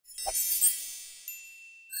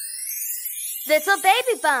Little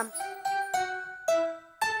Baby Bum.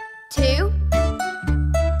 2,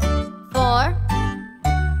 4,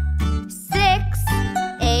 6,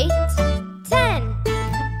 8, 10.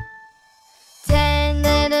 10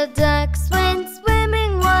 little ducks went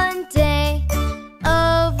swimming one day,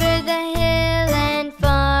 over the hill and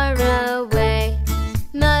far away.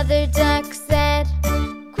 Mother duck said,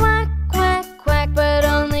 quack, quack, quack, but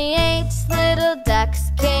only 8 little ducks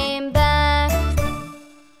came back.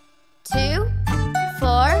 2,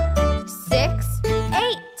 4, 6,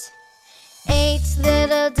 8.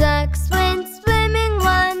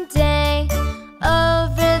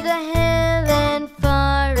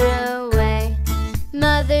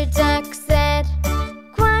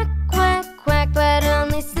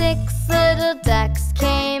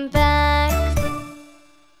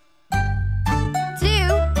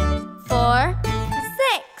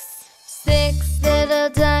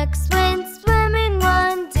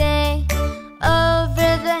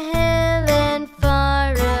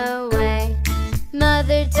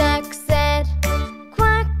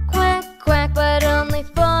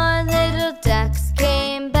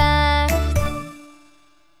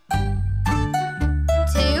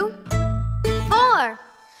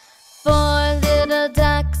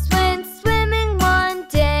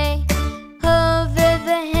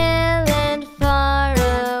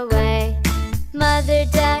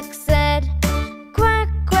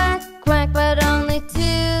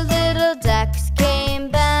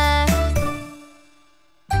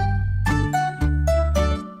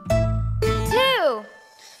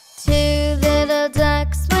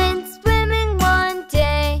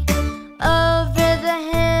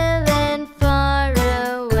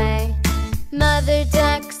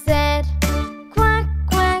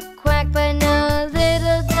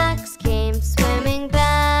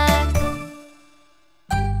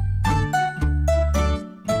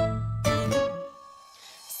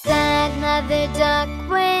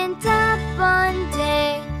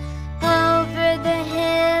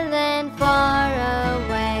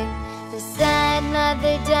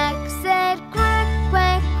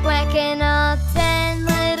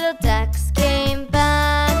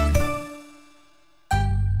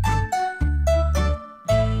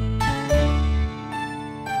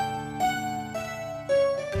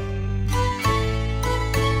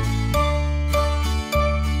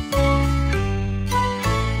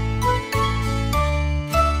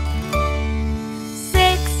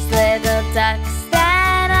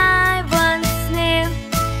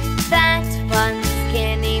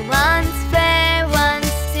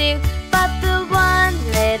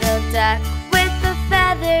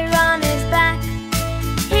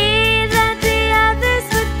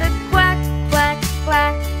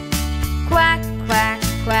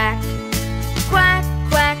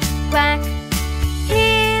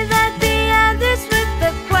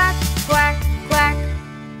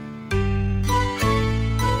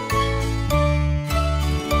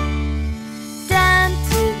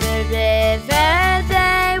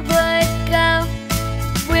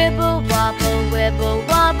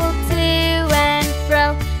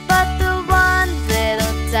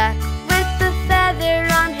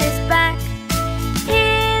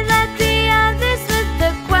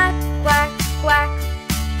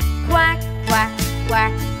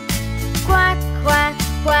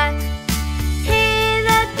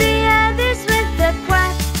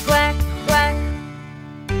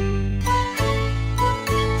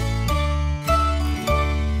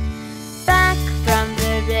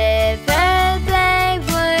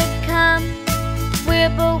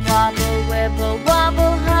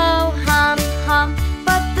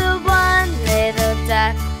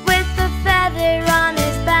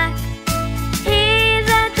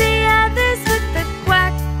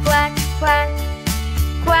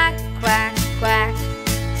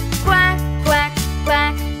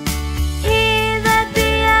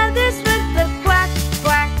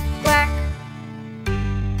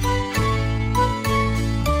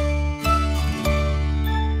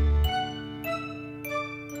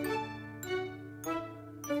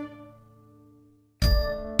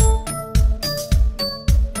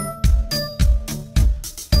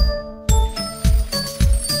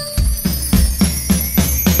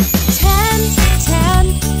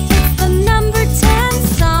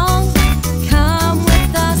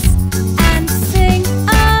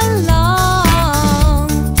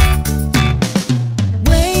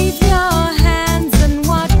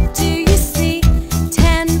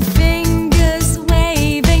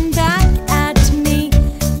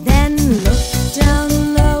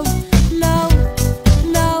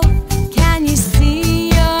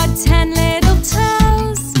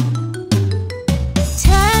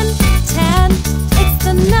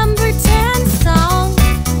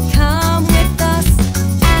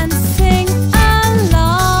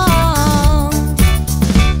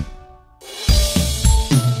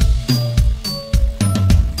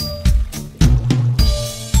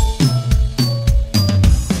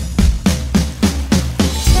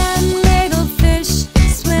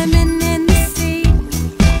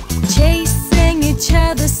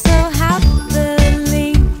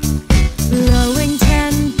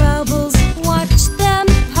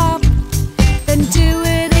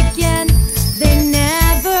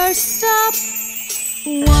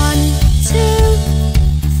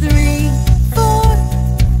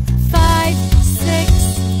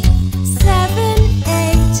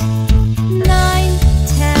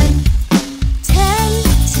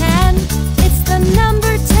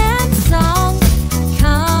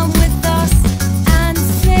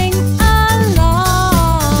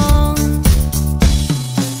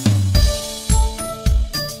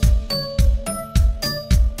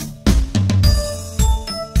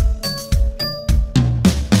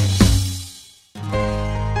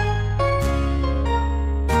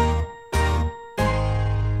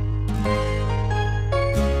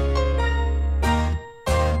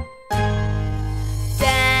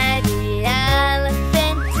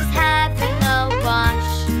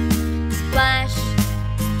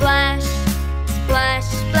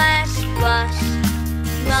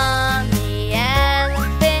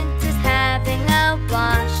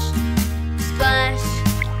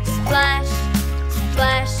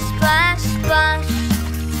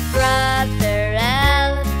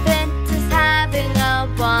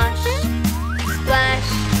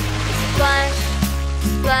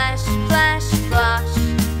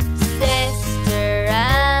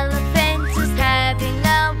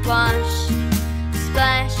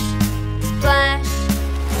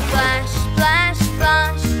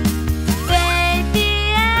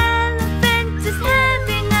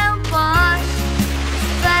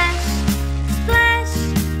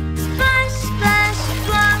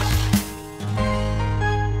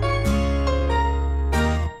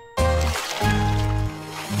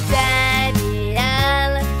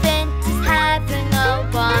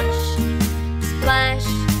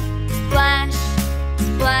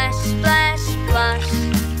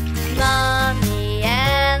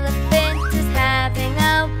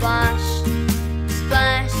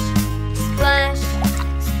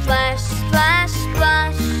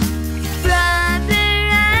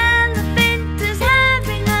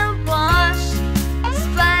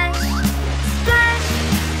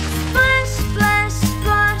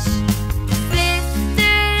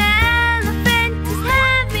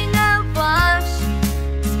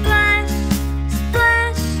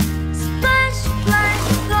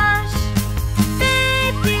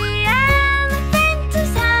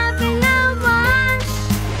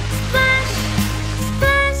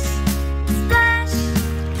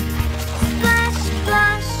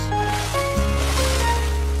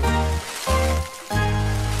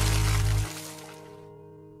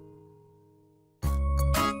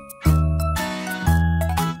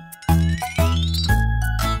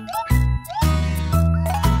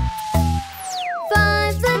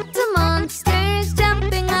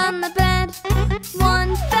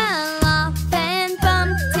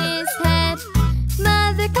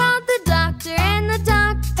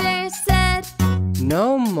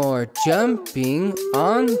 more jumping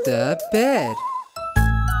on the bed.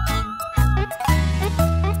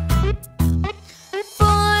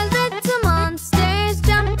 Four little monsters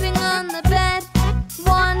jumping on the bed.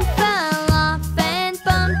 One fell off and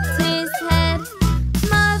bumped his head.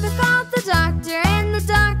 Mother called the doctor and the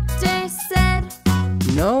doctor said,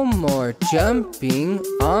 No more jumping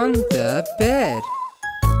on the bed.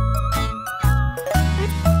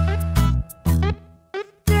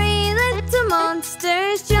 Three little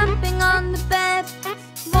monsters jumping on the bed.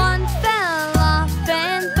 One fell off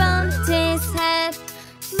and bumped his head.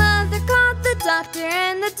 Mother called the doctor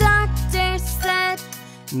and the doctor said,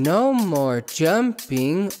 No more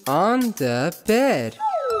jumping on the bed.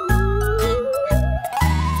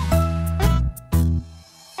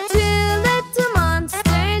 Two little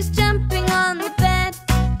monsters jumping on the bed.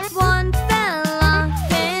 One fell off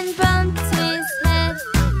and bumped his head.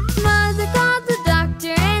 Mother called the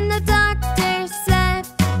doctor and the doctor said,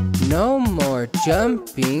 No more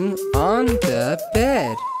jumping on the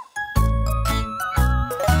bed.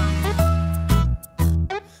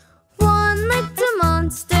 One little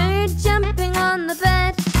monster jumping on the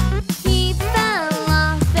bed. He fell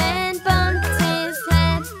off and bumped his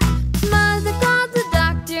head. Mother called the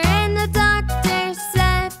doctor and the doctor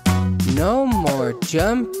said, No more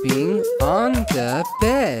jumping on the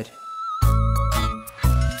bed.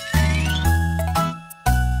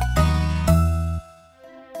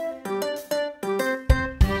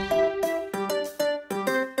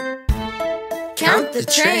 Count the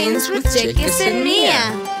trains with Duckies and Mia.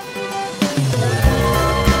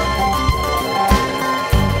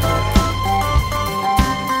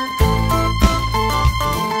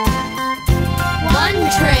 One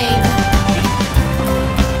train.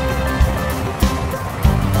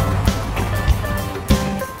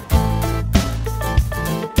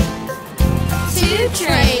 Two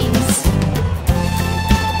trains.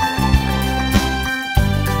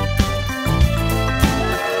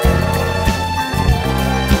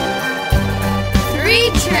 Three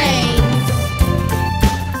trains.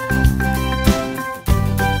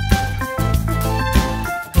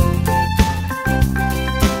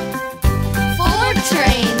 Four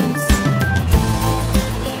trains.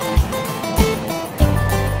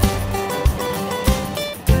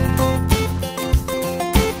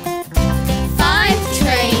 Five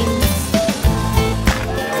trains.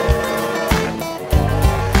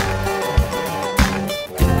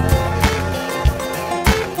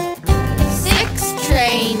 Six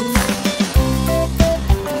trains.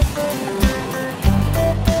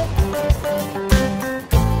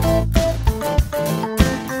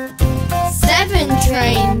 Seven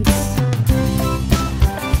trains.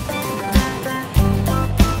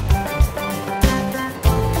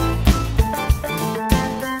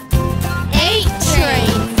 Eight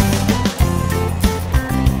trains.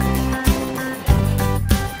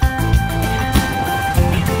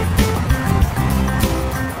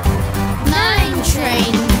 Nine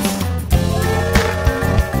trains.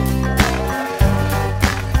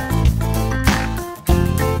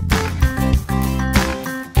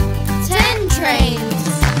 Ten trains.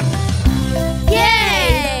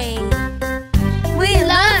 Yay! We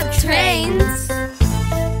love trains.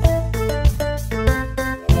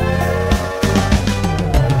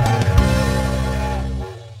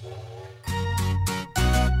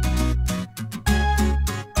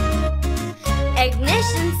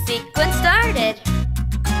 Ignition sequence started.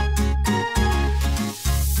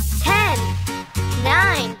 10,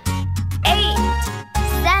 9, 8,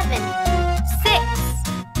 7, 6,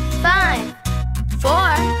 5,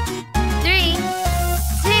 4, 3,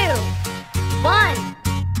 2, 1.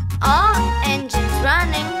 All engines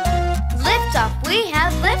running. Liftoff, we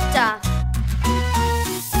have liftoff.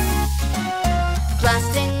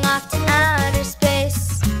 Blasting off to outer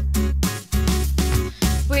space.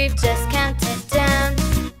 We've just counted down.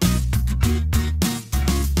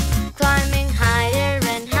 Climbing higher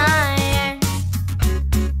and higher.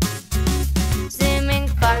 Zooming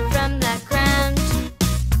far from the ground.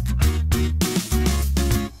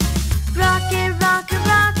 Rocket, rocket,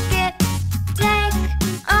 rocket, take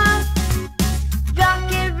off.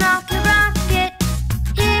 Rocket, rocket, rocket,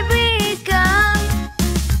 here we go.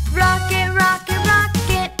 Rocket, rocket,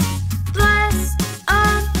 rocket, blast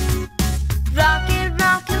off. Rocket,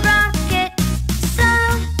 rocket, rocket, so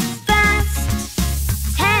fast.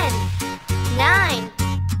 10, 9,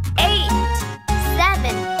 8,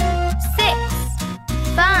 7, 6,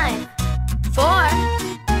 5, 4,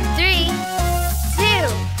 3, 2,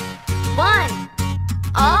 1.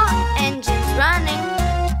 All engines running.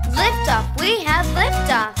 Liftoff, we have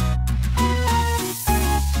liftoff.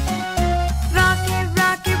 Rocket,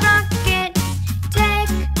 rocket, rocket, take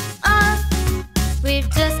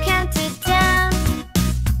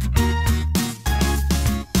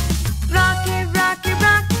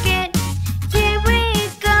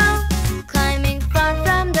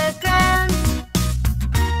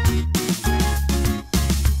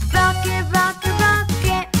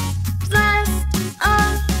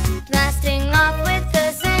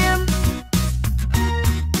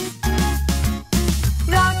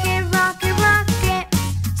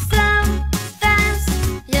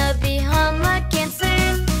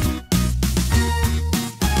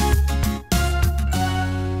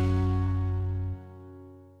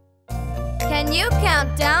Can you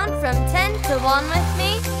count down from 10 to 1 with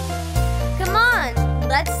me? Come on,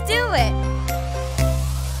 let's do it.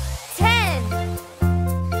 10,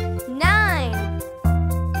 9,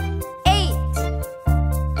 8,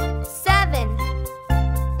 7,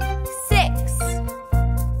 6,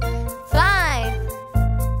 5,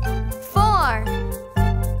 4,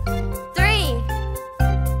 3,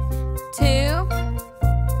 2,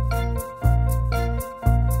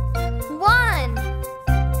 1.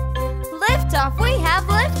 Liftoff, we have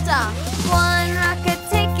liftoff. One rocket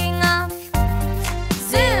taking off.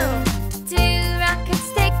 Zoom. Two rockets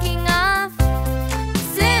taking off.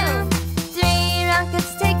 Zoom. Three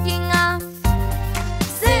rockets taking off.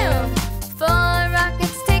 Zoom. Four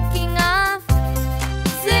rockets taking off.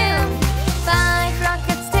 Zoom. Five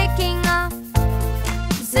rockets taking off.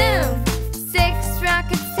 Zoom. Six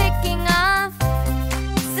rockets taking off.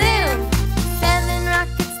 Zoom. Seven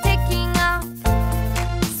rockets taking off.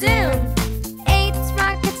 Zoom. Eight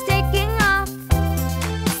rockets taking off.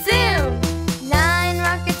 Zoom. Nine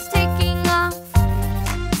rockets taking off.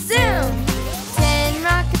 Zoom. 10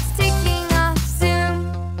 rockets taking off. Zoom.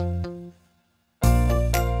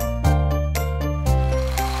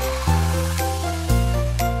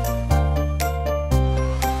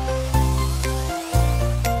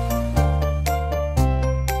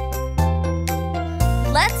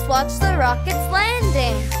 Let's watch the rockets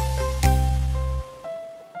landing.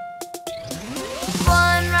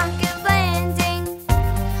 One rocket landing.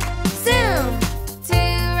 Zoom.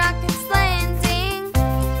 Two rockets landing.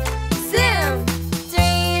 Zoom.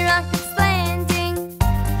 Three rockets landing.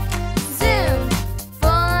 Zoom.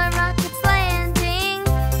 Four rockets landing.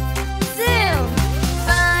 Zoom.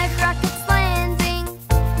 Five rockets landing.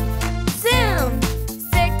 Zoom.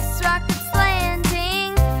 Six rockets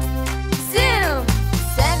landing. Zoom.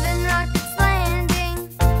 Seven rockets landing.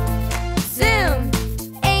 Zoom.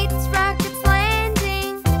 Eight rockets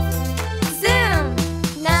landing. Zoom.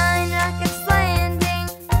 Nine rockets landing.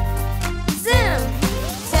 Zoom.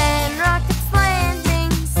 10 rockets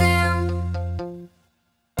landing. Zoom.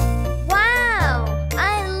 Wow!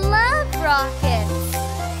 I love rockets.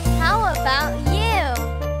 How about you?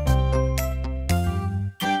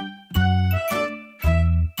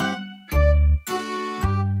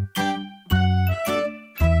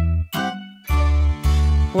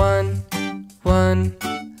 One,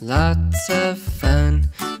 lots of fun.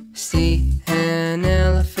 See an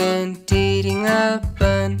elephant eating a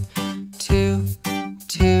bun. Two,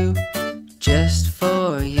 just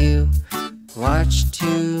for you. Watch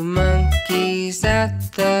two monkeys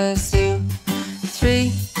at the zoo.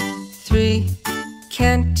 Three,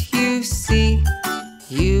 can't you see?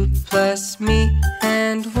 You plus me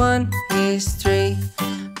and one is 3.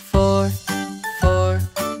 Four,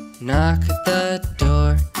 knock at the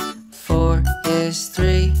door. 4 is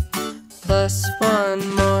 3 plus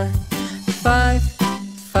 1 more. 5,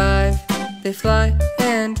 they fly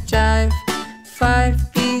and jive.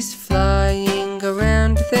 5 bees flying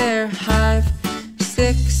around their hive.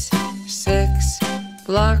 6,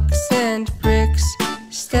 blocks and bricks.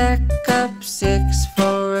 Stack up 6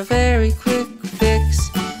 for a very quick fix.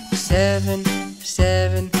 7,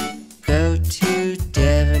 go to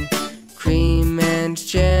Devon. Cream and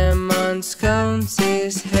jam on scones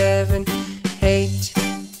is heaven.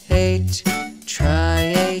 8,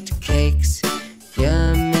 try 8 cakes.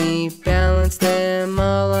 Yummy, balance them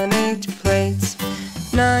all on 8 plates.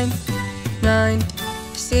 9,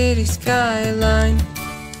 city skyline.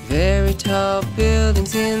 Very tall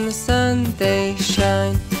buildings in the sun they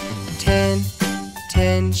shine.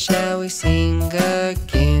 10, shall we sing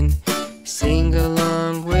again? Sing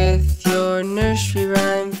along with your nursery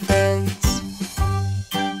rhyme friends.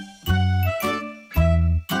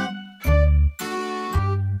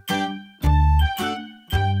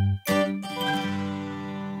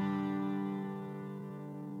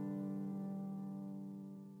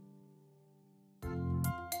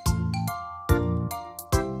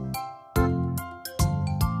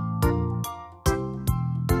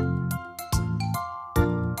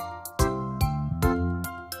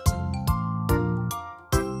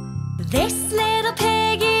 This little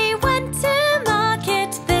piggy went to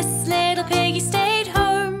market. This little piggy stayed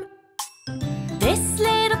home. This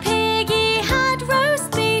little piggy had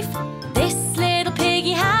roast beef. This little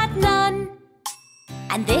piggy had none.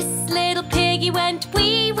 And this little piggy went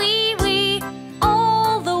wee, wee, wee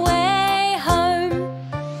all the way home.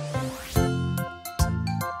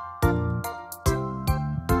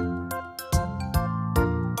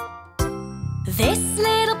 This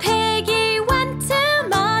little piggy went to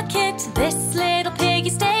market. This little piggy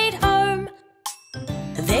stayed home.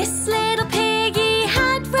 This little piggy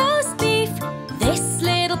had roast beef. This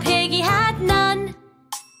little piggy had none.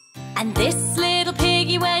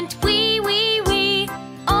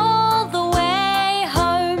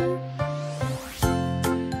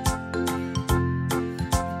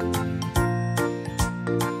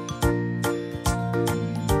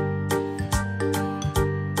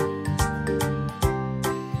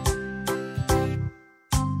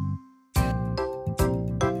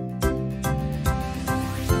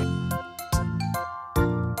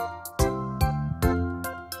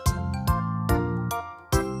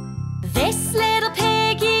 This little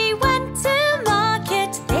piggy went to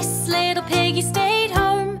market. This little piggy stayed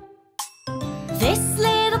home. This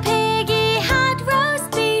little piggy had roast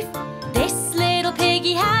beef. This little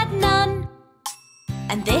piggy had none.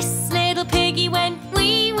 And this little piggy went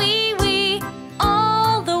wee, wee, wee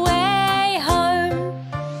all the way home.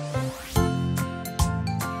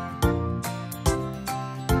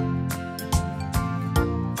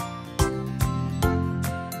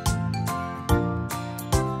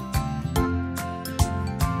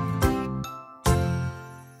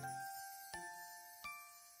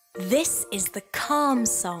 This is the calm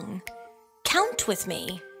song. Count with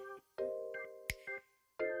me.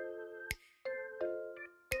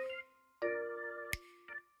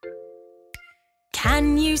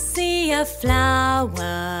 Can you see a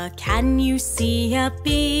flower? Can you see a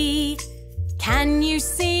bee? Can you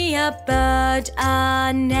see a bird,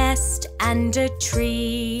 a nest and a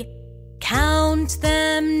tree? Count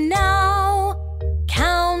them now.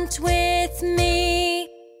 Count with me.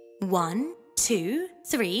 1, 2,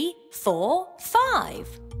 3, 4,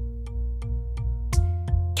 5.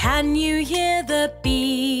 Can you hear the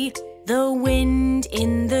bee, the wind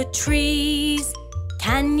in the trees?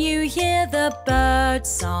 Can you hear the bird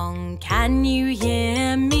song? Can you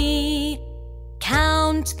hear me?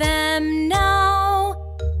 Count them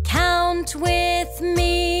now. Count with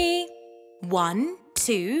me. 1,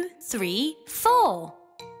 2, 3, 4.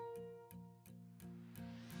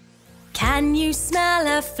 Can you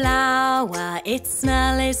smell a flower? Its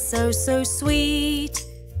smell is so, so sweet.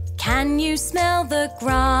 Can you smell the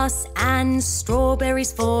grass and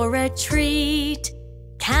strawberries for a treat?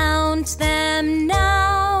 Count them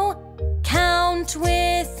now. Count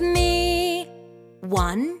with me.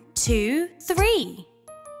 1, 2, 3.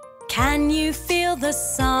 Can you feel the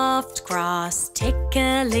soft grass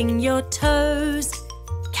tickling your toes?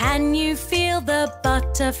 Can you feel the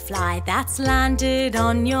butterfly that's landed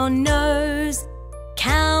on your nose?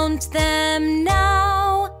 Count them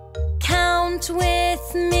now. Count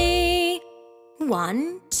with me.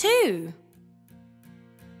 1, 2.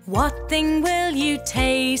 What thing will you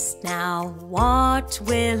taste now? What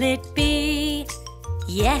will it be?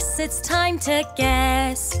 Yes, it's time to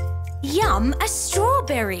guess. Yum, a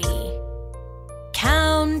strawberry.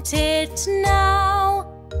 Count it now.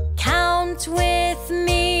 Count with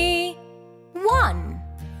me. 1.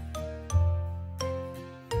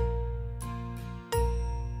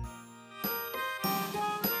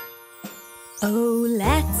 Oh,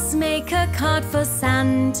 let's make a card for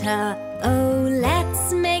Santa. Oh,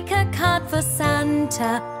 let's make a card for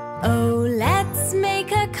Santa. Oh, let's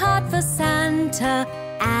make a card for Santa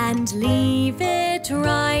and leave it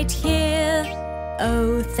right here.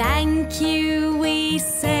 Oh, thank you, we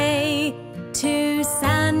say to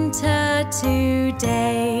Santa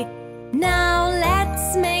today. Now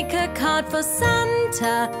let's make a card for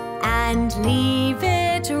Santa and leave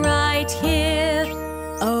it right here.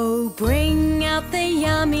 Oh, bring out the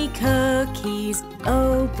yummy cookies.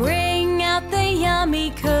 Oh, bring out the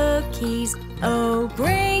yummy cookies. Oh,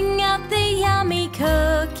 bring out the yummy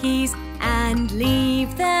cookies and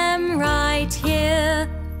leave them right here.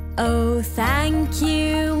 Oh, thank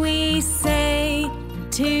you, we say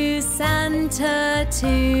to Santa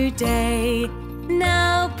today.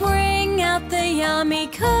 Now bring out the yummy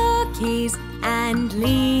cookies and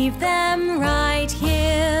leave them right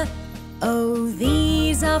here. Oh,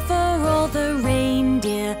 these are for all the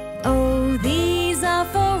reindeer. Oh, these are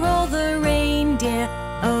for all the reindeer.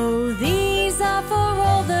 Oh, these are for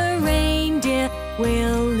all the reindeer.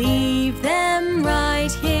 We'll leave them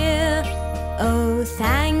right here. Oh,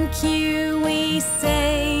 thank you, we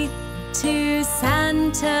say to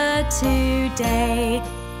Santa today.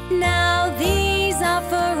 Now these are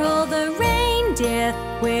for all the reindeer.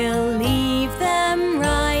 We'll leave them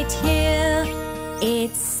right here.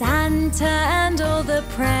 It's Santa and all the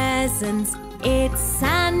presents. It's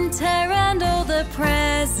Santa and all the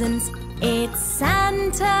presents. It's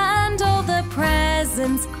Santa and all the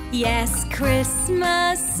presents. Yes,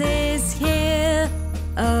 Christmas is here.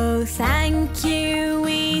 Oh, thank you,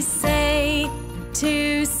 we say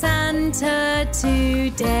to Santa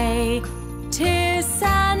today. To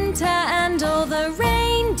Santa and all the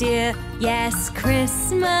reindeer. Yes,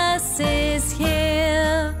 Christmas is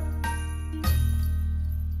here.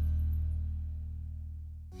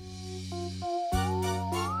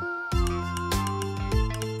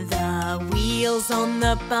 The wheels on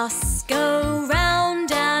the bus go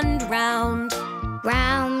round and round.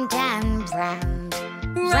 Round and round.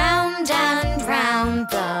 Round and round.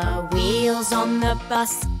 The wheels on the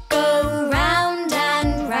bus go round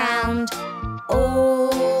and round.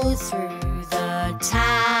 All through the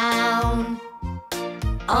town.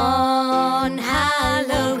 All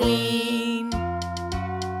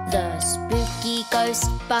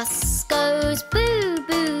bus goes boo,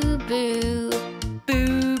 boo, boo.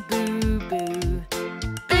 Boo, boo, boo.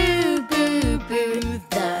 Boo, boo, boo.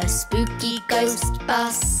 The spooky ghost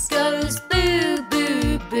bus goes boo,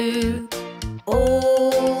 boo, boo.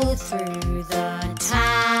 All through the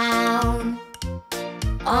town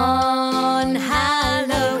on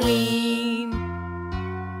Halloween.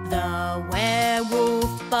 The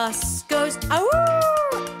werewolf bus goes awoo,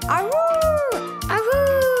 awoo,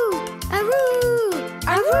 awoo, awoo,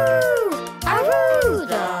 awoo, awoo.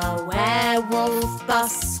 The werewolf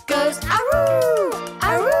bus goes awoo,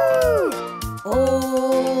 awoo,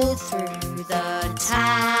 all through the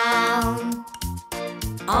town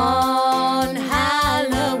on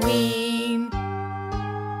Halloween.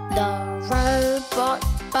 The robot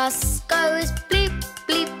bus goes bleep,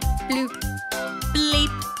 bleep, bloop.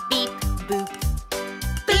 Bleep, beep, boop.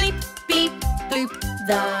 Bleep, beep, bloop.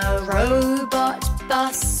 The robot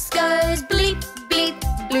bus goes bleep, bleep,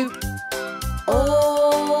 bloop.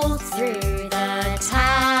 All through the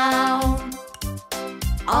town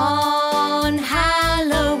on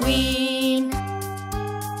Halloween.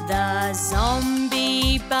 The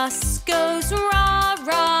zombie bus goes rah,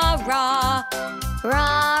 rah, rah.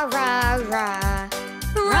 Rah, rah, rah.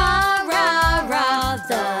 Rah, rah, rah.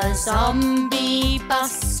 The zombie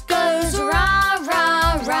bus goes rah,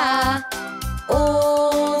 rah, rah.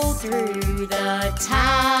 All through the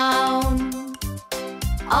town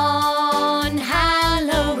on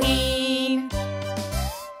Halloween.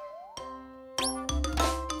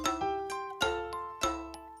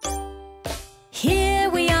 Here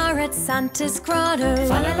we are at Santa's Grotto.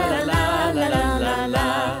 Fa la la la la la la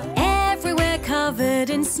la. Everywhere covered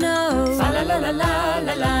in snow. Fa la la la la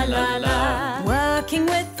la la la. Working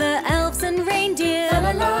with the elves and reindeer. Fa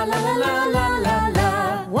la la la la la la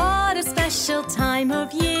la. What a special time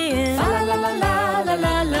of year. Fa la la la la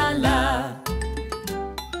la la la.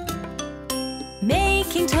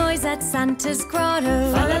 Making toys at Santa's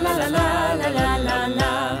Grotto. Fa la la la la la la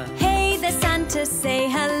la. Hey there, Santa, say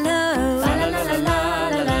hello. Fa la la la la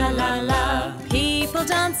la la la. People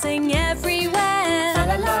dancing everywhere. Fa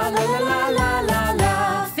la la la la la la la.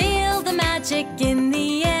 Feel the magic in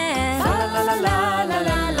the air. Fa la la la la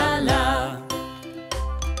la la la.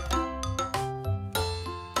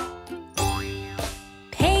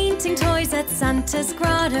 Painting toys at Santa's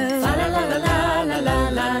Grotto. Fa la la la la la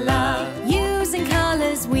la la. Using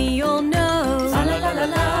colours we all know. Fa la la la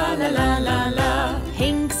la la la la.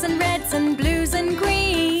 Pinks and reds and blues and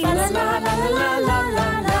greens. Fa la la la la la la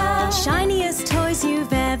la. Shiniest toys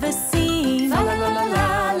you've ever seen. Fa la la la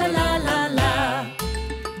la la la la.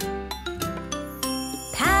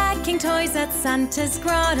 Packing toys at Santa's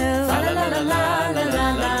Grotto. Fa la la la la la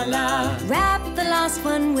la la. Wrap the last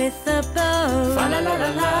one with a bow. Fa la la la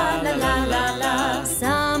la la la la.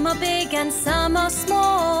 Some are big and some are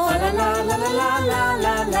small. Fa la la la la la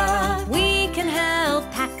la la. We can help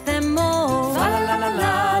pack them all. Fa la la la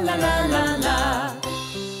la la la la.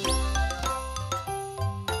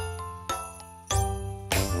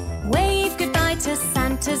 Wave goodbye to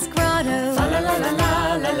Santa's Grotto. Fa la la la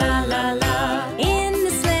la la la la. In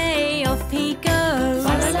the sleigh off he goes.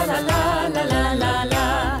 Fa la la la la la la la.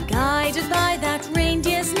 Guided by that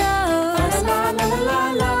reindeer's nose. Fa la la la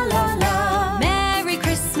la la la. Merry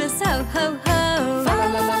Christmas, ho ho ho. Fa la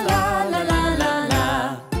la la la la la la.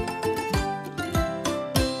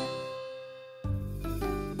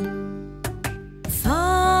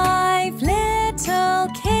 5 little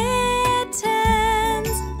kittens.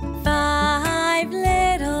 5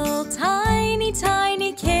 little tiny,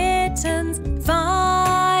 tiny kittens.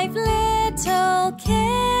 5 little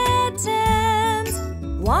kittens.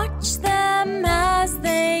 Watch them as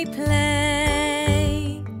they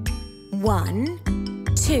play. 1,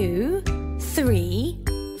 2, 3,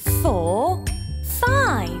 4,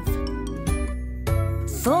 5.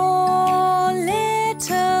 4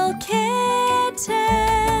 little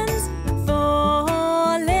kittens.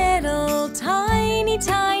 4 little tiny,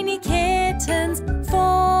 tiny kittens.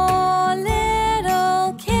 4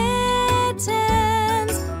 little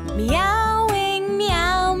kittens. Meowing,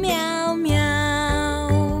 meow, meow, meow.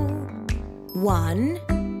 1,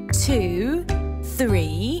 2,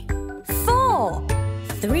 3, 4.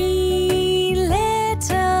 3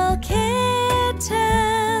 little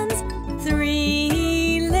kittens.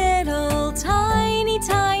 3 little tiny,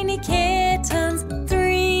 tiny kittens.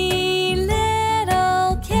 3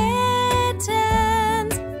 little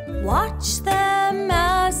kittens. Watch them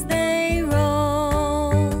as they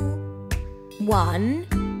roll. 1,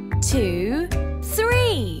 2,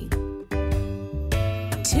 3.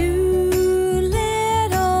 2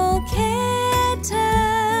 little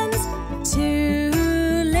kittens.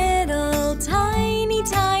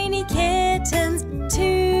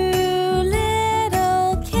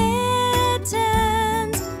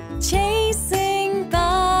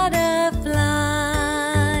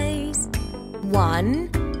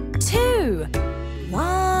 1, 2.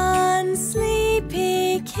 One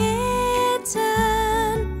sleepy kitten,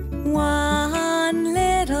 one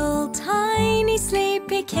little tiny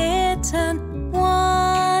sleepy kitten,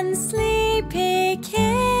 one sleepy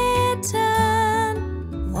kitten.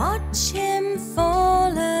 Watch him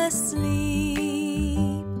fall asleep.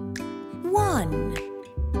 1.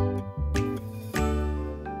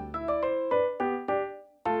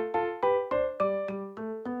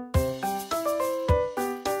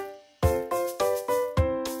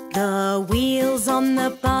 The wheels on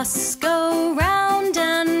the bus go round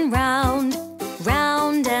and round,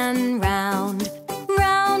 round and round,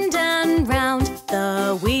 round and round.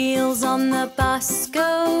 The wheels on the bus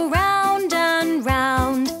go round and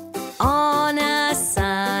round on a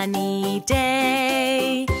sunny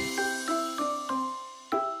day.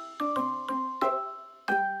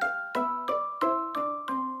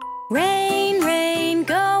 Rain, rain,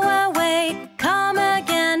 go away, come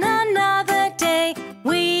again another day.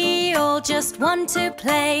 We all just want to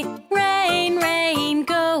play. Rain, rain,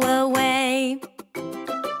 go away.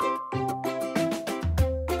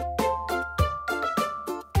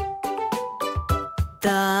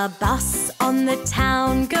 The bus on the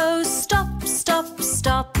town goes stop, stop,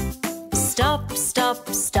 stop, stop, stop,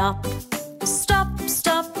 stop, stop,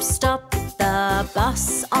 stop, stop. The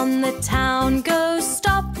bus on the town goes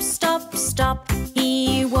stop, stop, stop.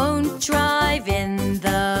 He won't drive in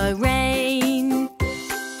the rain.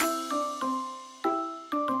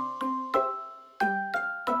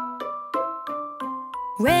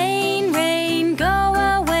 Rain, rain, go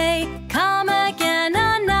away, come again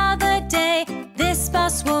another day. This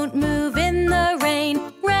bus won't move in the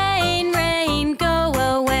rain. Rain, rain, go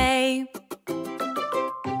away.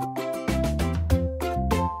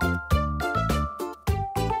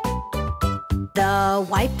 The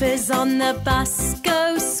wipers on the bus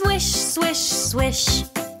go swish, swish, swish,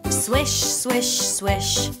 swish, swish,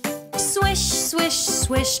 swish, swish, swish,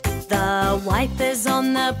 swish. The wipers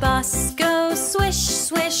on the bus go swish,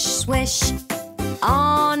 swish, swish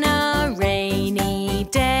on a rainy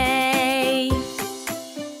day.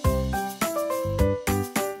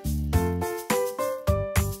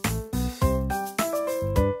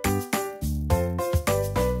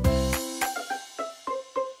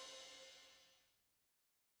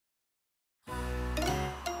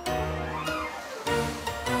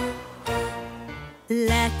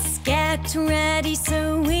 Let's get ready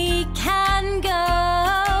so we can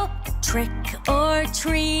go. Trick or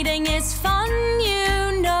treating is fun,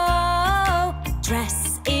 you know.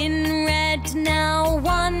 Dress in red now,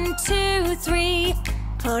 1, 2, 3.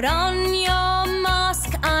 Put on your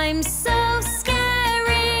mask, I'm so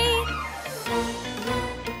scary.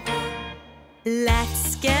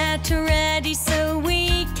 Let's get ready so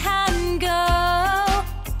we can go.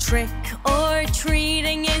 Trick or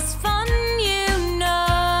treating is fun, you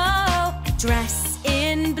know. Dress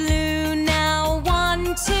in blue now,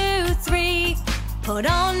 1, 2, 3. Put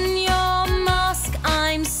on your mask,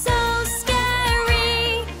 I'm so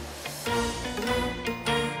scary.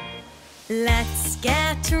 Let's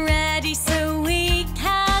get ready so we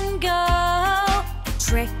can go.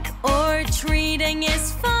 Trick or treating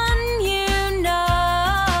is fun, you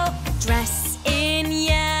know. Dress in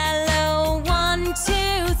yellow, 1,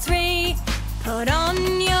 2, 3. Put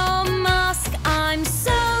on your mask, I'm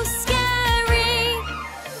so scary.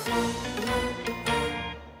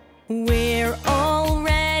 We're all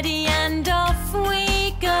ready and off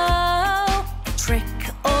we go. Trick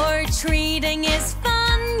or treating is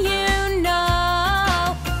fun, you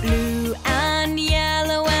know. Blue and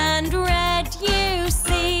yellow and red you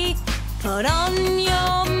see. Put on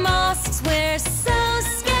your masks, we're so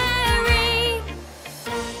scary.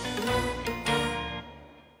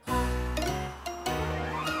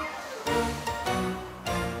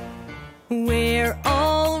 We're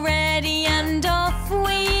all ready and off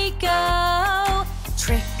we go.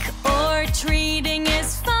 Trick or treating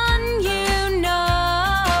is fun, you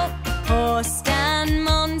know. Horse and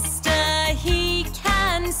monster he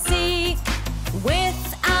can see.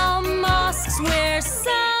 With our masks we're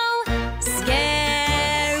so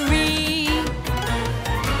scary.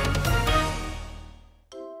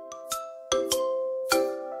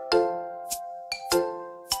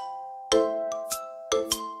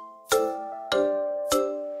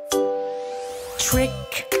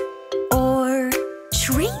 Trick or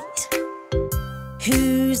treat?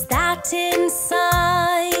 Who's that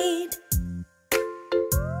inside?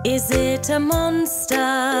 Is it a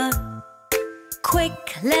monster?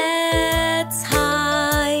 Quick, let's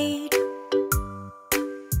hide.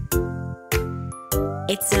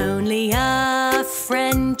 It's only a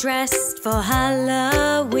friend dressed for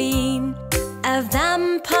Halloween. A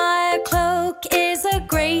vampire cloak is a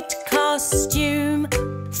great costume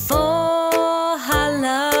for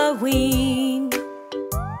Halloween.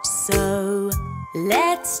 So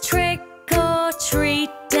let's trick or treat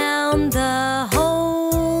down the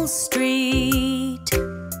whole street.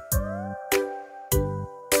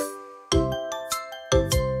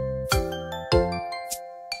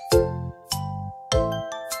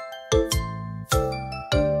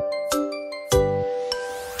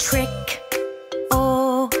 Trick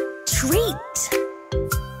or treat.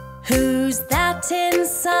 Who's that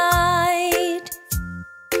inside?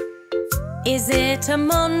 Is it a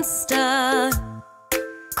monster?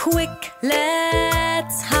 Quick,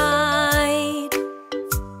 let's hide.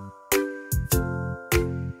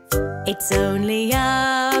 It's only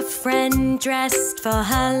a friend dressed for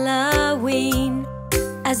Halloween.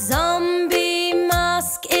 A zombie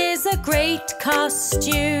mask is a great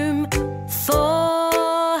costume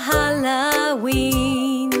for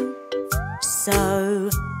Halloween. So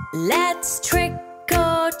let's trick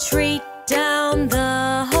or treat down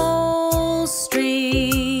the whole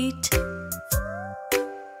street.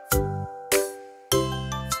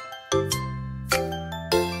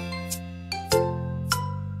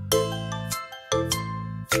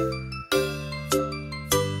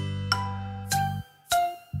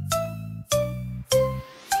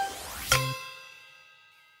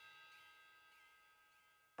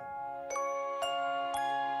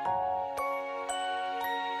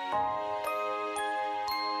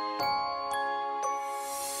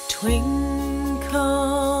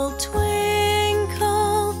 Twinkle,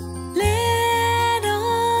 twinkle,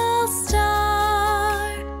 little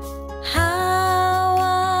star, how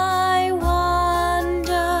I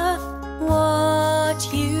wonder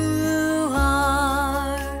what you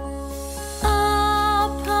are.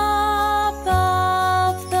 Up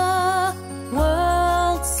above the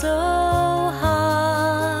world so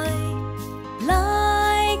high,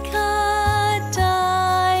 like a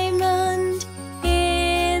diamond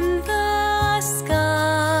in the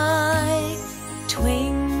sky.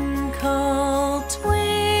 Twinkle,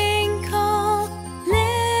 twinkle,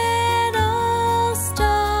 little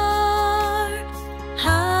star,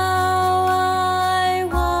 how I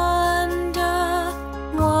wonder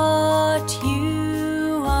what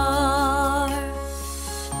you are.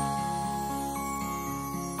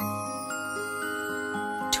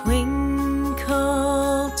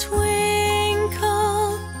 Twinkle,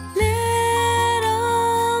 twinkle,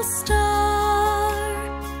 little star,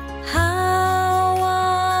 how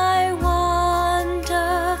I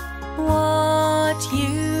wonder what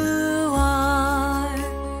you are.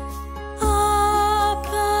 Up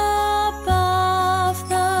above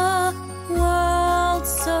the world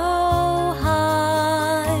so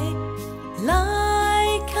high,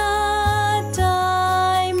 like a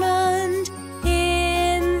diamond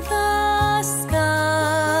in the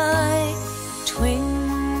sky.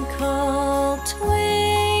 Twinkle,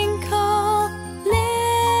 twinkle,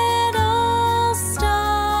 little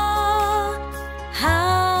star,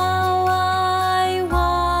 how I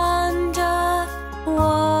wonder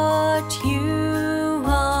what you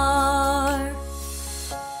are.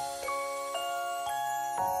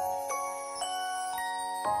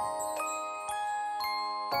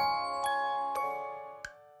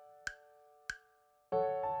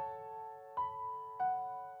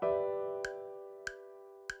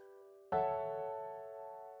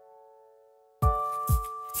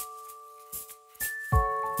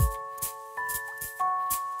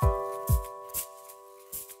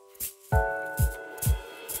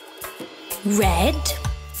 Red,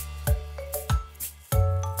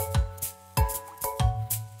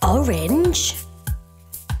 orange,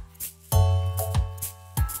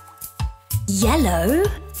 yellow,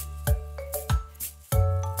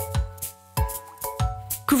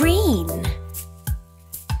 green,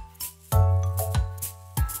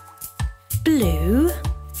 blue,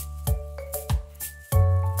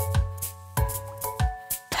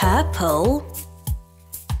 purple,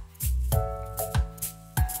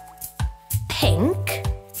 pink,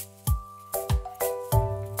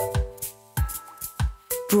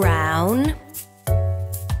 brown,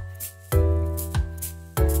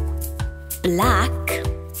 black,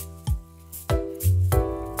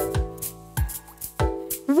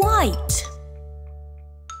 white.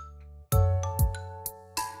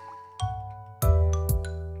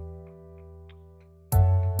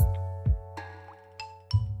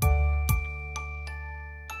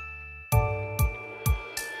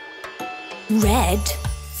 Red,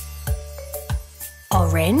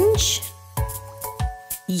 orange,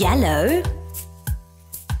 yellow,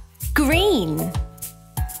 green,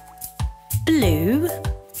 blue,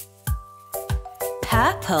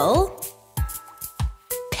 purple,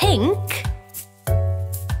 pink,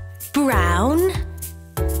 brown,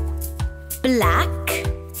 black,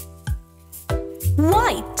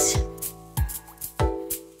 white.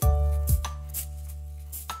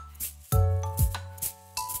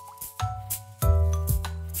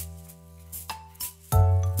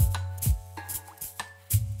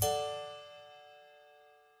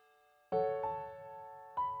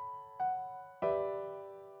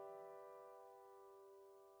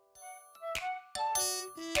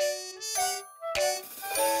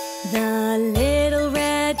 The little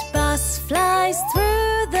red bus flies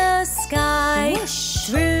through the sky, whoosh.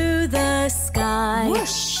 Through the sky,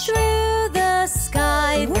 whoosh. Through the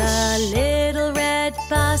sky. Whoosh. The little red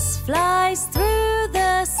bus flies through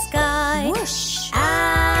the sky, whoosh.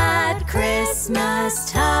 At Christmas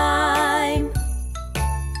time.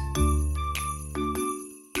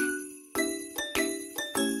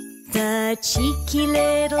 The cheeky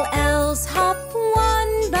little elves hop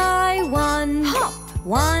one by one, hop.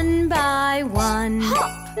 One by one,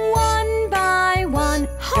 hop. One by one,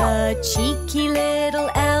 hop. The cheeky little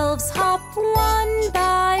elves hop one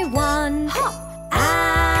by one, hop.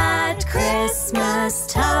 At Christmas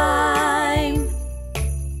time.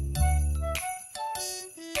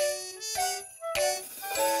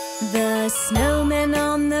 The snowmen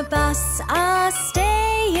on the bus are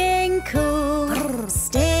staying cool,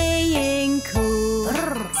 staying cool,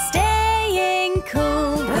 staying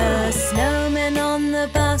cool. The snowmen on the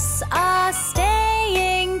bus are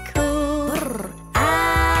staying cool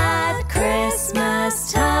at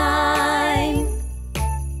Christmas time.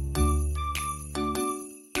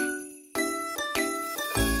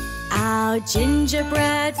 Our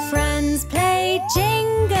gingerbread friends play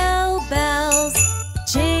jingle bells,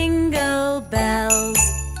 jingle bells,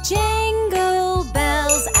 jingle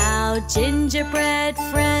bells. Our gingerbread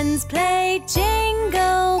friends play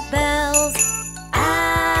jingle bells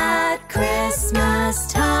at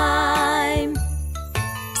Christmas time.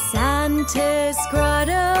 Santa's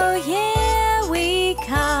grotto, here we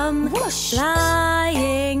come, whoosh.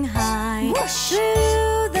 Flying high, whoosh.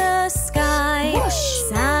 Through the sky, whoosh.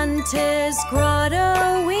 Santa's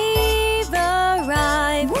grotto, we've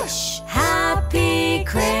arrived, whoosh. Happy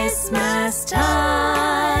Christmas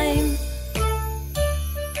time.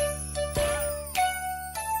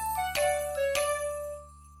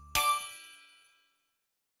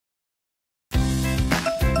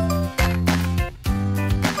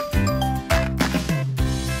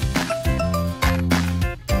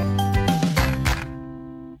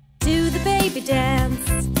 Do the baby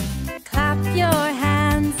dance, clap your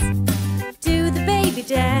hands. Do the baby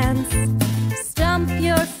dance, stomp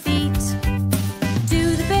your feet.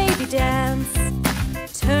 Do the baby dance,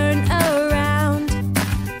 turn around.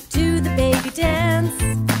 Do the baby dance,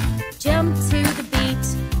 jump to the beat.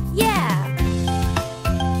 Yeah!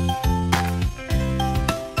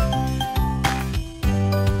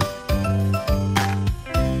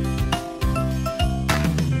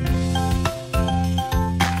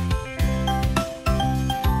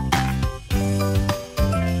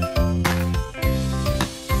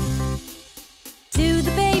 Do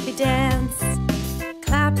the baby dance,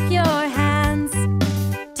 clap your hands.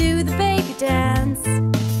 Do the baby dance,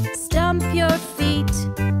 stomp your feet.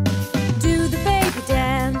 Do the baby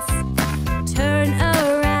dance, turn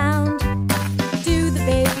around. Do the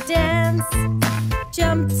baby dance,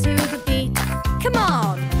 jump to the beat. Come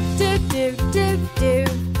on! Do, do, do, do.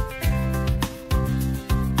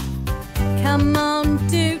 Come on,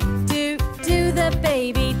 do, do, do the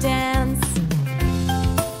baby dance.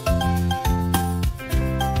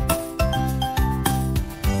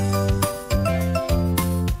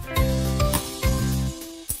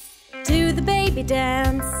 Do the baby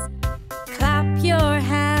dance, clap your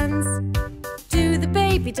hands. Do the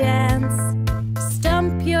baby dance,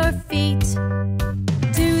 stomp your feet.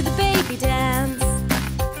 Do the baby dance,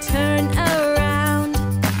 turn around.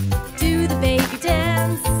 Do the baby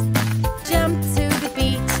dance, jump to the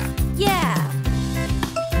beat. Yeah!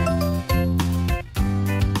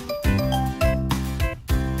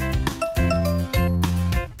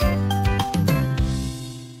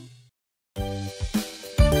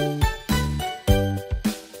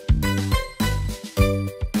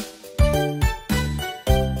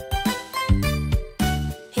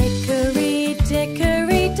 Hickory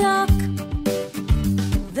dickory dock,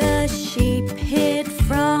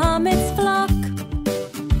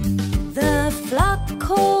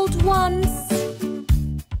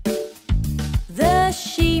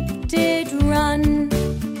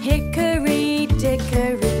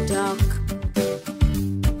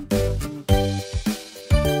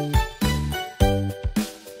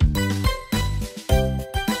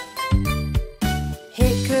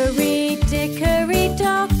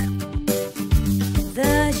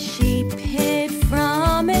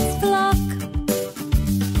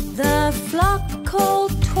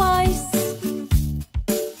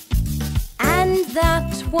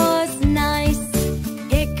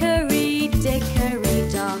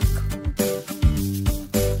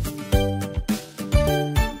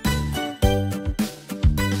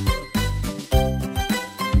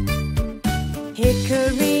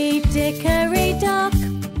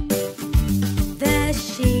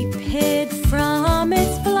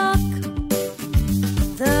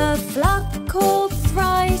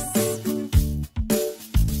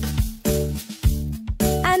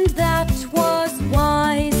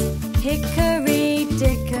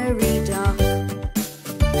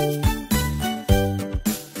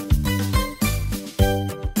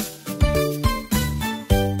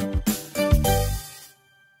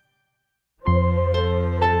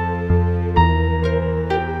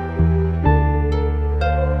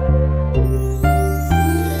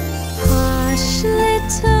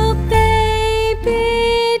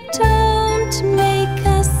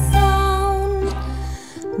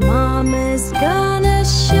 Mama's gonna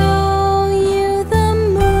show you the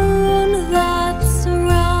moon that's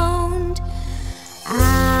round.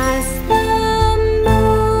 As the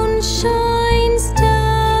moon shines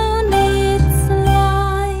down its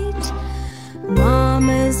light,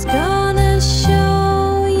 Mama's gonna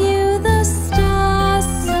show you the stars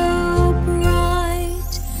so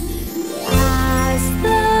bright. As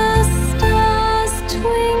the stars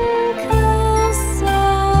twinkle so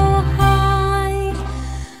high,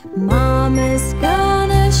 Mama's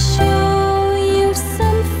gonna show you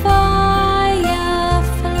some fireflies.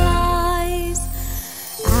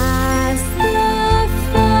 As the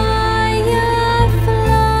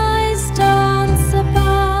fireflies dance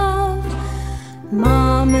above,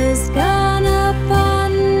 Mama's gonna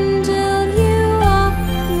bundle you up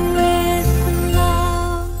with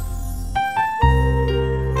love.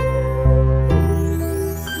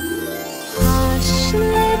 Hush,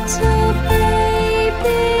 little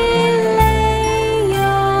baby, lay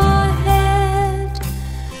your head.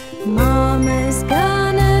 Mama's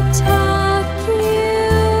gonna tuck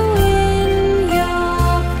you in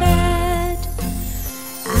your bed.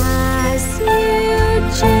 As you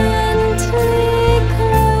gently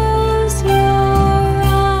close your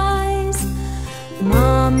eyes,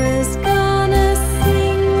 Mama's gonna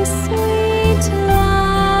sing sweet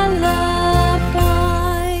lullabies.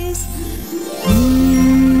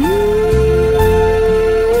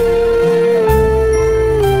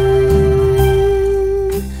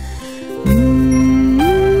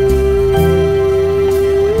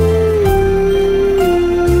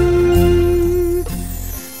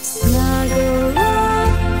 Snuggle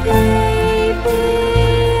up, baby,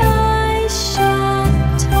 eyes shut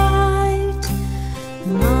tight.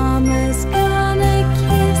 Mama's gonna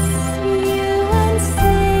kiss you and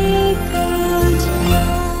say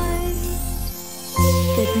goodnight.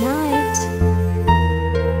 Good night.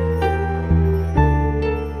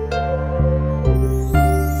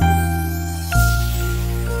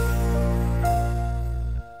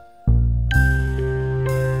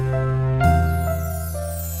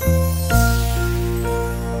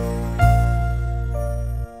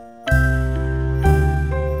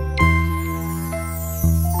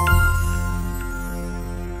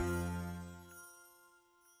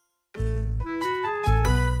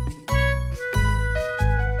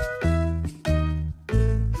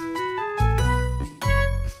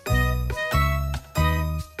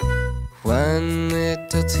 One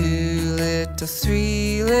little, two little,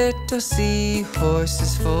 three little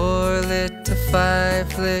seahorses, 4 little,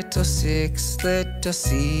 5 little, 6 little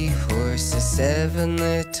seahorses, 7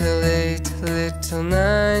 little, 8 little,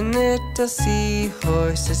 9 little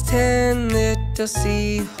seahorses, 10 little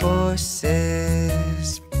seahorses.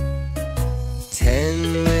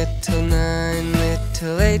 10 little, 9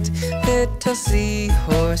 little, 8 little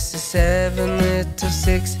seahorses, 7 little,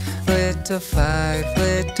 6 little, 5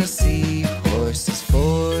 little seahorses, 4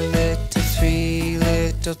 little, 3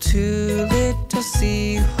 little, 2 little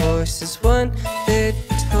seahorses, 1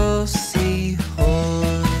 little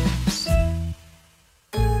seahorse.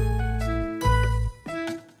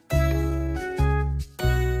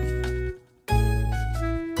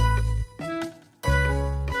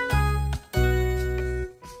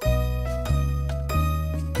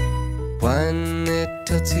 One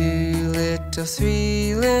little, 2 little,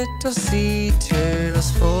 3 little sea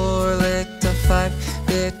turtles, 4 little, 5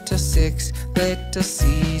 little, 6 little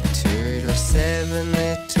sea turtles, 7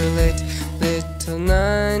 little, 8 little,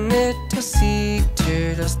 9 little sea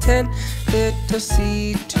turtles, 10 little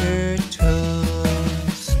sea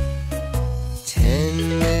turtles.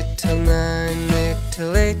 10 little, 9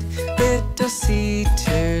 little, 8 little sea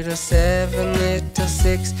turtles, 7 little,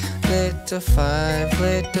 6 little, 5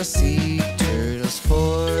 little sea turtles,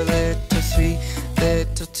 4 little, 3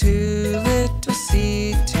 little, 2 little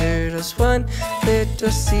sea turtles, 1 little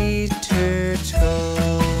sea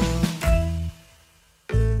turtle.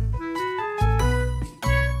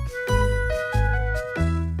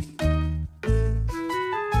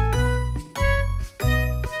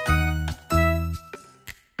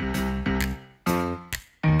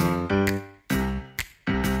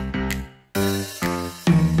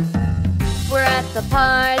 We're at the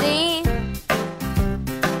party.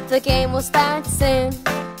 The game will start soon.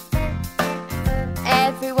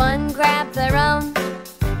 Everyone grab their own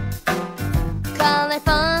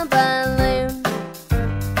colorful balloon.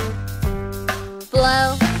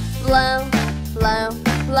 Blow, blow, blow,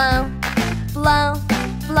 blow, blow,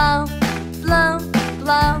 blow, blow,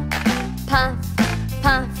 blow. Puff,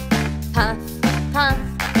 puff, puff, puff,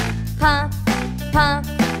 puff, puff,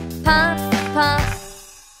 puff, puff.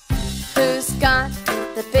 Who's got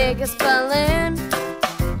the biggest balloon?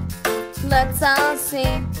 let's all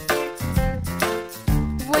see.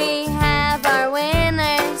 We have our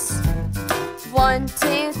winners. 1,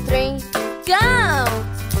 2, 3, go!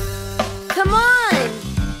 Come on!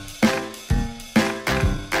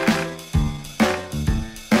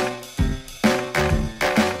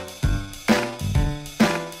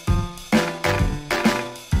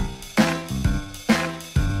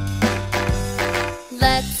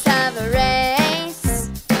 Let's have a race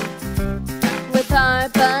with our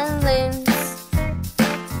balloons.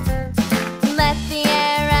 Let the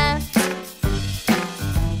air out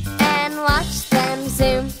and watch them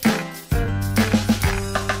zoom.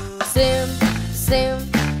 Zoom, zoom,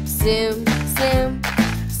 zoom, zoom.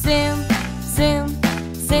 Zoom, zoom,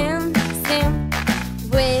 zoom, zoom.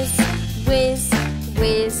 Whiz, whiz,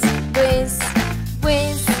 whiz, whiz.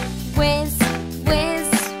 Whiz, whiz, whiz,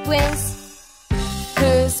 whiz.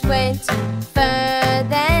 Who's went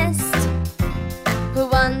furthest? Who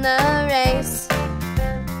won the race?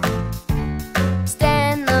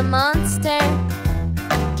 Stan the monster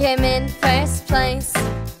came in first place.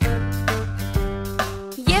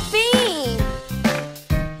 Yippee!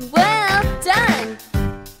 Well done!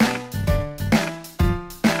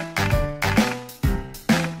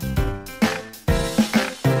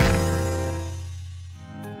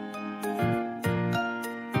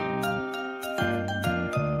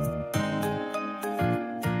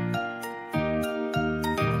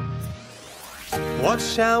 What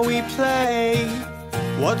shall we play?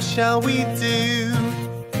 What shall we do?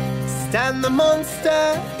 Stan the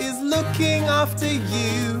monster is looking after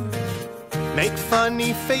you. Make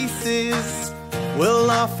funny faces, we'll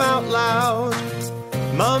laugh out loud.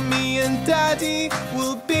 Mummy and Daddy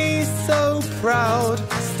will be so proud.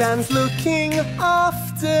 Stan's looking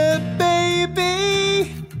after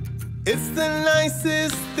baby. It's the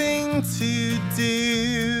nicest thing to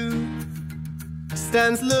do.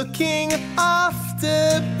 Stan's looking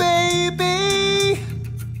after baby.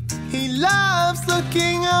 He loves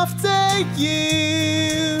looking after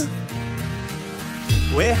you.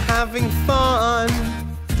 We're having fun,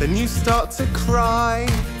 then you start to cry.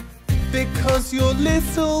 Because you're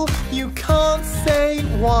little, you can't say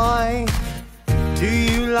why. Do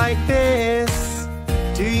you like this?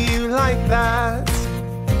 Do you like that?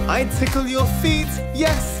 I tickle your feet,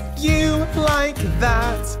 yes, you like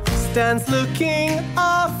that. Stan's looking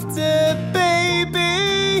after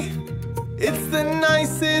baby. It's the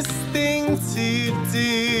nicest thing to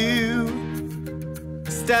do.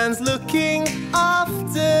 Stan's looking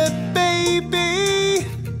after baby.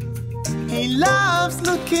 He loves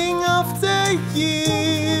looking after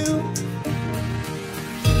you.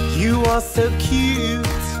 You are so cute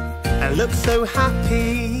and look so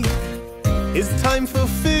happy. It's time for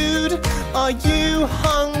food. Are you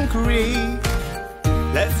hungry?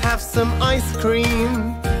 Let's have some ice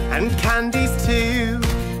cream and candies too.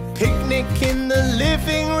 Picnic in the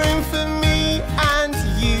living room for me and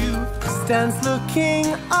you. Stan's looking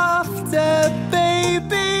after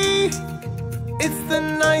baby. It's the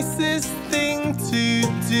nicest thing to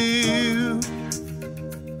do.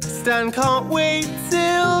 Stan can't wait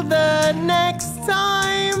till the next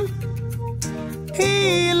time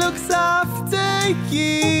he looks after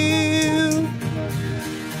you.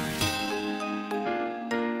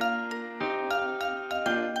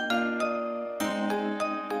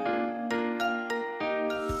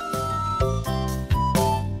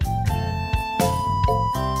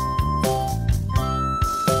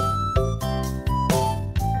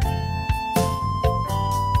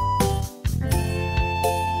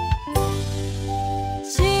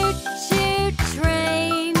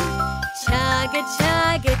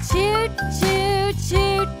 Chugga, choo, choo,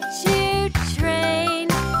 choo, choo, train.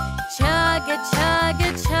 Chugga, chugga,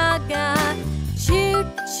 chugga, choo,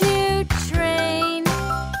 choo, train.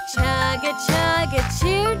 Chugga, chugga,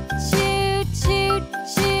 choo, choo, choo,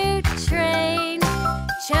 choo, train.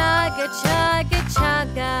 Chugga, chugga,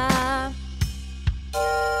 chugga.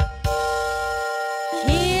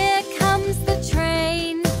 Here comes the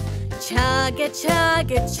train. Chugga,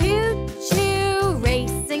 chugga, choo, choo,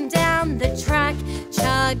 racing down the track.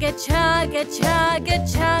 Chugga, chugga, chugga,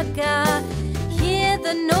 chugga. Hear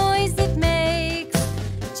the noise it makes.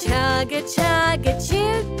 Chugga, chugga,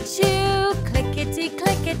 choo, choo, clickety,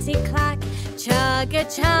 clickety, clack. Chugga,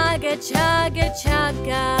 chugga, chugga,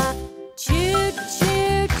 chugga. Choo,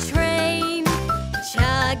 choo, train.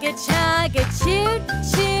 Chugga, chugga, choo,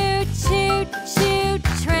 choo, choo, choo,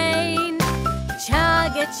 train.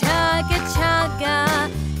 Chugga, chugga, chugga.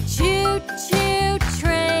 Choo, choo,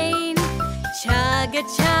 train. Chugga,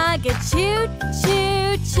 chugga, choo,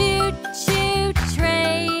 choo, choo, choo,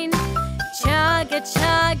 train. Chugga,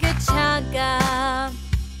 chugga, chugga.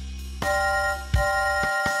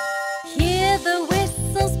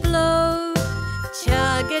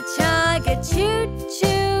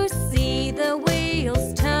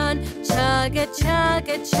 Chugga,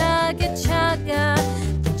 chugga, chugga, chugga.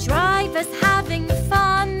 The driver's having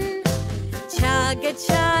fun. Chugga,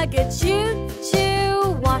 chugga, choo,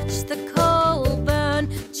 choo. Watch the coal burn.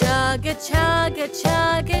 Chugga, chugga,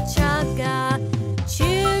 chugga, chugga.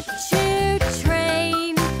 Choo, choo,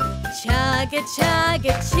 train. Chugga,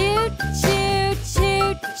 chugga, choo, choo,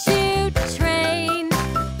 choo, choo, train.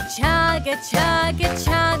 Chugga, chugga,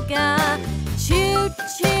 chugga. Choo,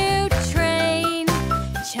 choo, train.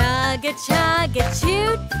 Chugga, chugga,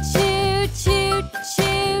 choo, choo, choo,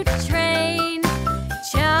 choo, train.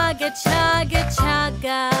 Chugga, chugga,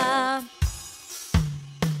 chugga.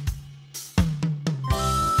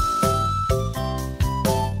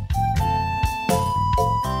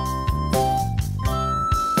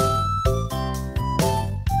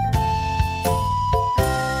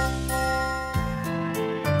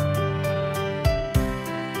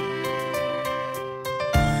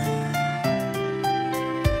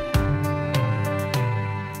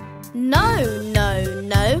 No, no,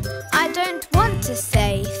 no, I don't want to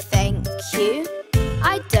say thank you.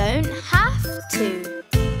 I don't have to.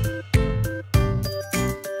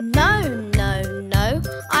 No, no, no,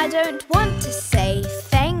 I don't want to say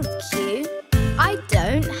thank you. I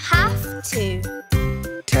don't have to.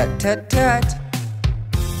 Tut, tut, tut.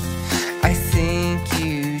 I think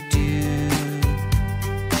you do.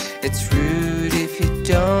 It's rude if you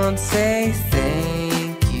don't say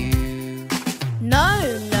thank you. No,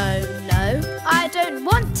 no, no, I don't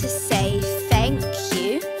want to say thank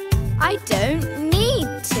you. I don't need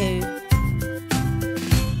to.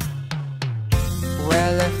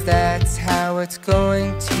 Well, if that's how it's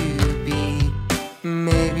going to be,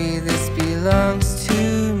 maybe this belongs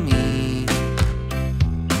to me.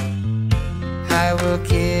 I will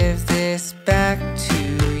give this back to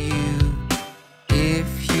you if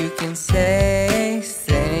you can say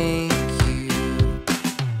thank you.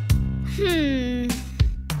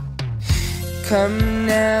 Come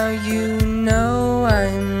now, you know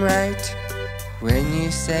I'm right. When you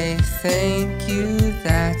say thank you,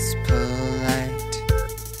 that's polite.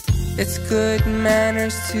 It's good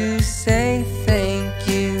manners to say thank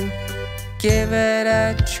you. Give it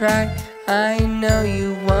a try, I know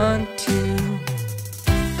you want to.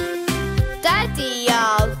 Daddy,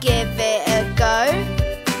 I'll give it a go.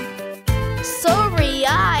 Sorry,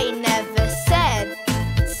 I never said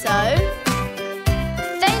so.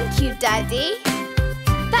 Thank you, Daddy.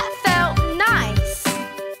 That felt nice.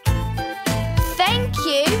 Thank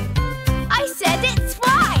you. I said it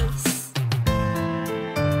twice.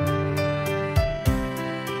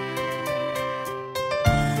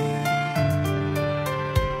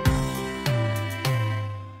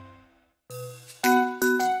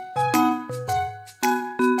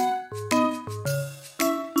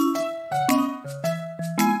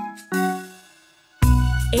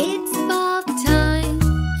 It's bath time,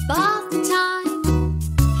 bath time.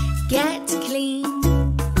 Get clean,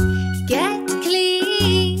 get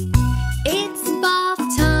clean. It's bath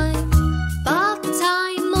time,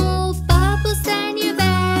 more bubbles than you've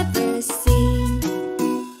ever seen.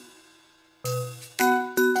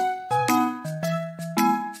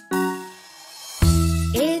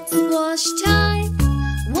 It's wash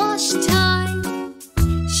time,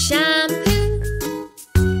 shampoo,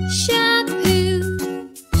 shampoo.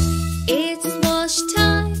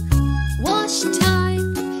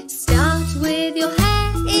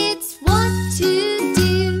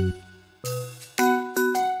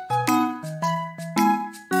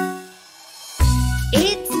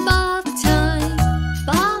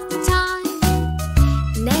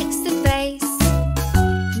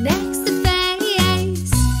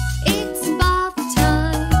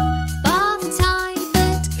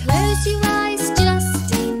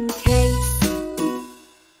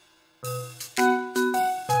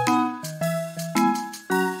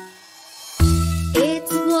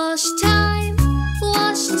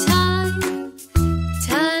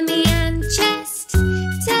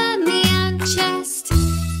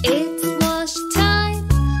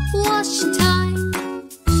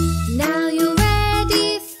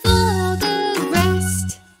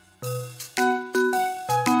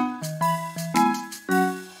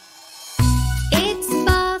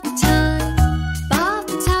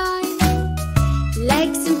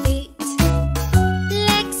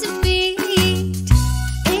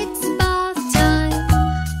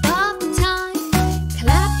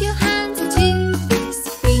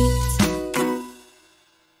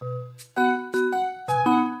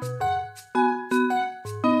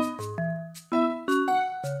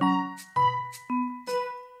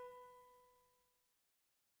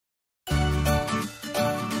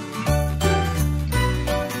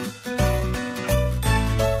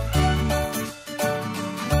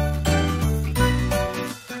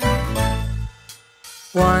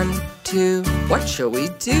 1, 2, what shall we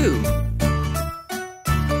do?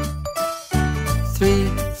 3,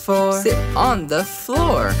 4, sit on the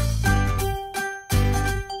floor.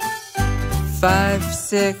 5,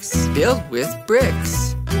 6, build with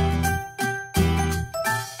bricks.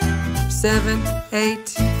 7, 8,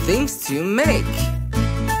 things to make.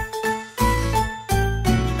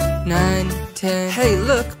 9, 10, hey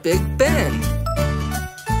look, Big Ben.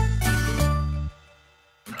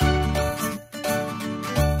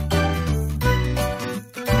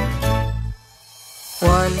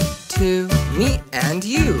 1, 2, me and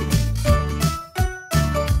you.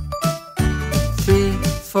 3,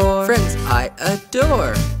 4, friends I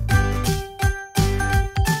adore.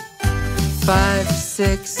 5,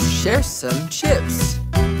 6, share some chips.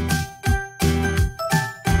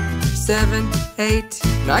 7, 8,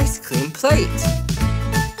 nice clean plate.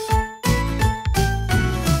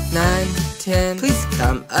 9, 10, please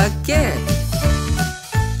come again.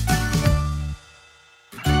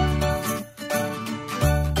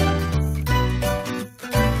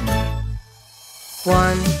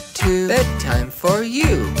 1, 2, bedtime for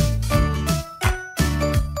you.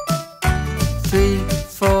 3,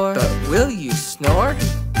 4, but will you snore?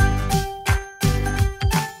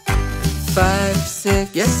 5,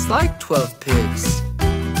 6, yes, like 12 pigs.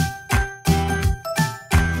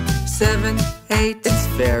 7, 8, it's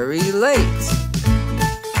very late.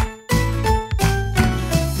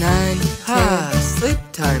 9, 10, sleep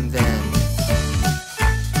time then.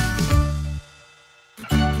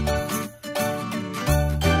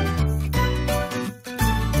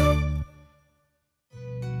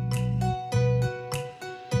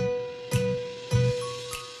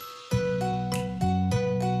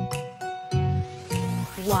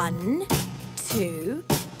 One, 2,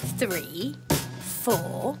 3,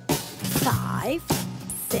 4, 5,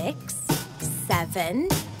 6, 7,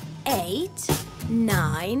 8,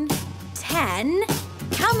 9, 10.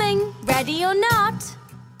 Coming, ready or not?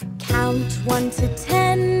 Count 1 to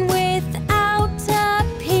 10 without a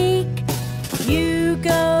peek. You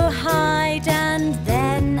go hide and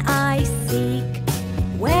then I seek.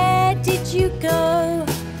 Where did you go?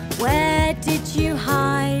 Where did you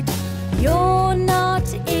hide? You're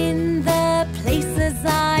not in the places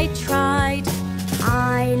I tried.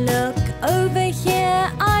 I look over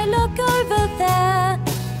here, I look over there.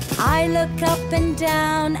 I look up and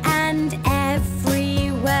down and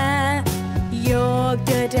everywhere. You're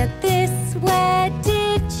good at this, where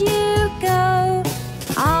did you go?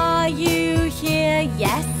 Are you here?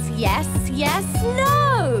 Yes, yes, yes,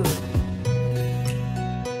 no!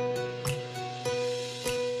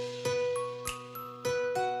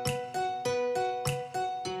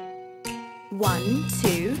 1,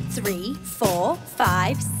 2, 3, 4,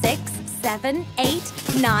 5, 6, 7, 8,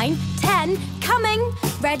 9, 10. Coming,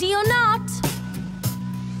 ready or not?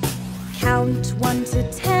 Count 1 to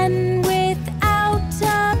 10 without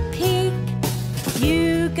a peek.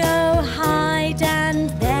 You go hide and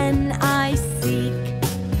then I seek.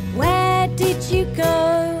 Where did you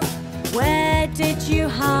go? Where did you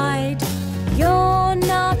hide? You're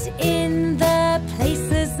not in the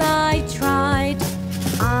places I tried.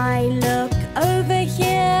 I look over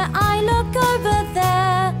here, I look over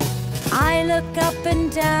there. I look up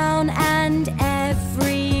and down and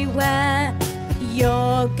everywhere.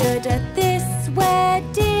 You're good at this, where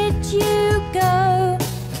did you go?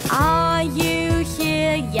 Are you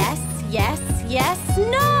here? Yes, yes, yes,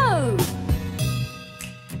 no!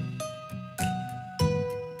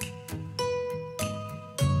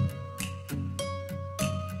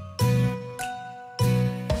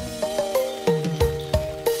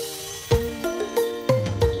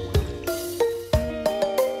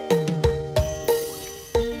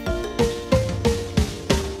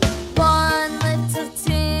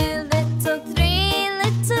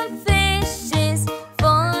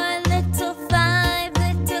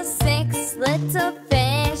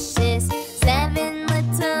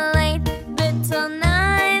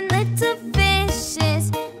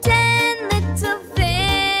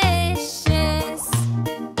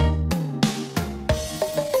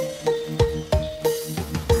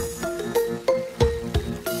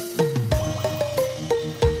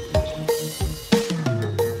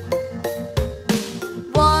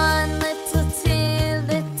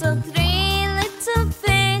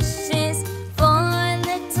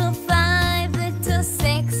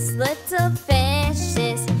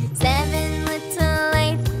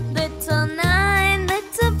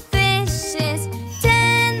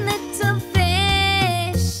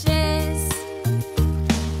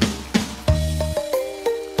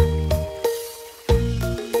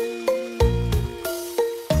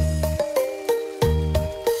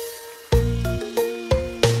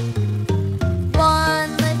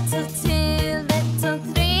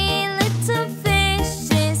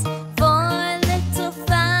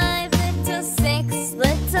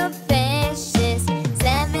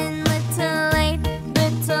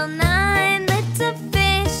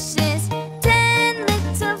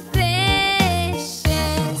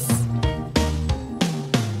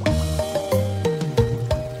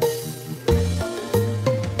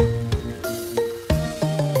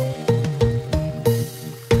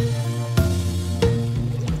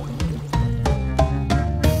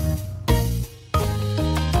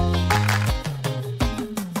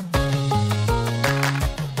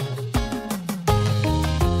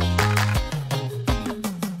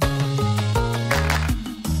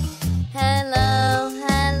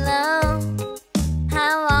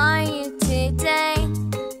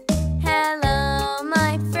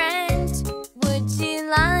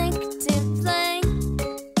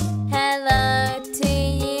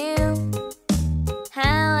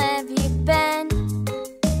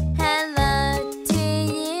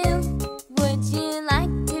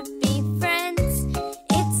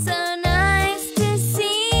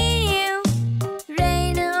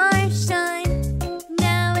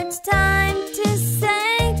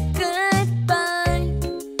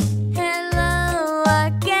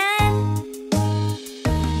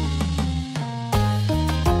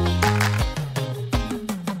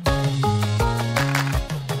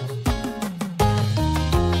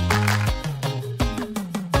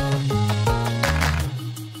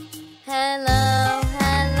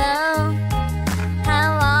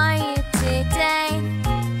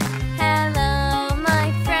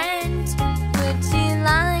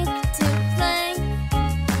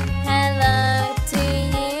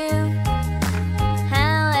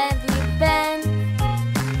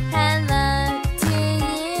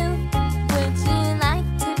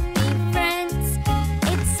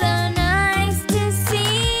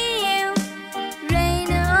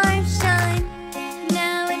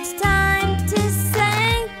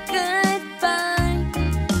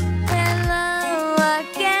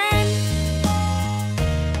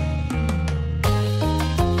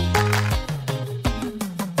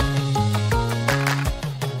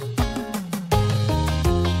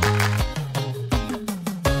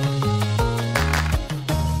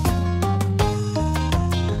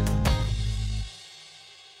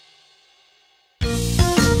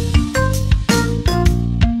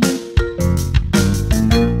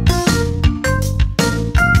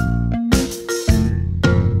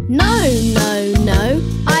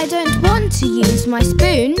 to use my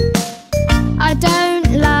spoon. I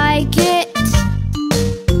don't like it.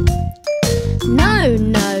 No,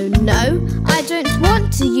 no, no, I don't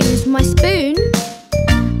want to use my spoon.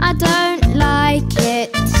 I don't like it.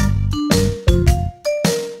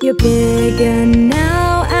 You're bigger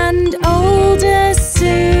now and older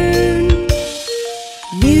soon.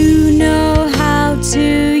 You know how to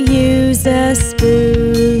use a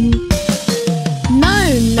spoon. No,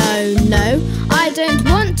 no, no, I don't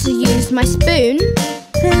want to use my spoon.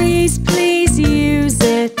 Please, please use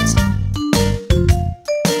it.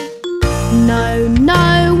 No,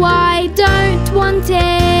 no, I don't want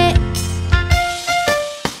it.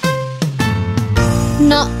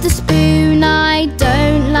 Not the spoon, I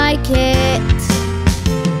don't like it.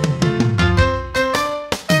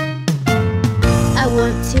 I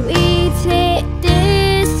want to eat it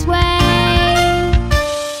this way.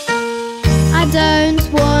 I don't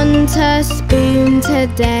want a spoon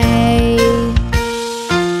today.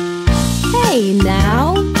 Hey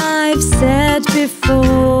now, I've said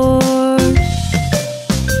before,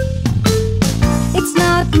 it's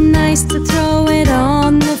not nice to throw it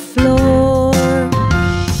on the floor.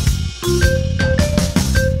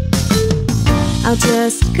 I'll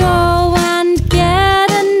just go and get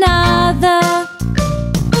another.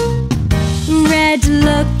 Red,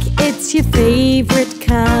 look, it's your favorite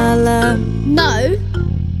color. No.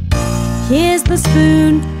 Here's the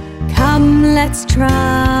spoon, come let's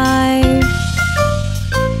try.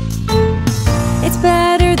 It's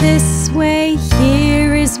better this way,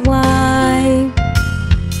 here is why.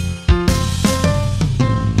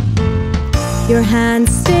 Your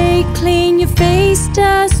hands stay clean, your face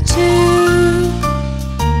does too.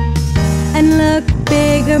 And look,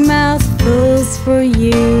 bigger mouthfuls for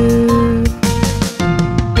you.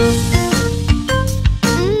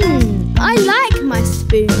 I like my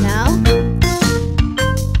spoon now.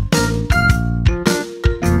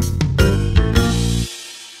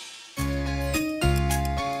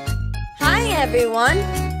 Hi everyone!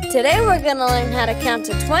 Today we're gonna learn how to count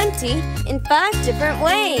to 20 in 5 different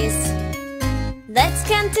ways. Let's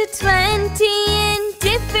count to 20 in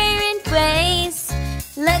different ways.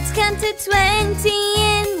 Let's count to 20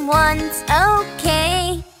 in ones,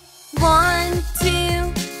 okay. 1,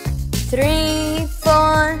 2, 3,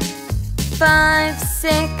 4, 5,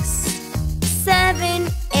 6, 7,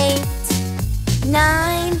 8,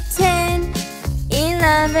 9, 10,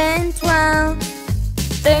 11, 12,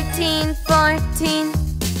 13, 14,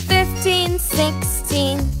 15,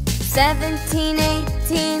 16, 17,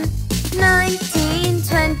 18, 19,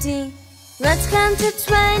 20. Let's count to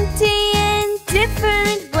 20 in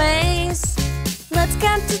different ways. Let's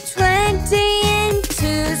count to 20 in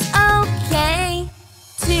twos, okay.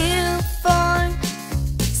 2, 4,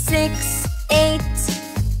 6, 8,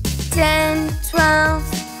 10, 12,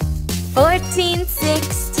 14,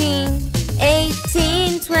 16,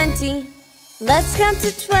 18, 20. Let's count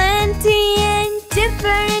to 20 in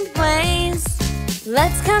different ways.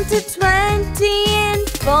 Let's count to 20 in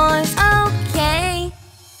fours, okay.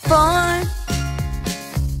 4,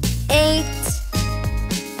 8,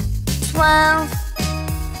 12,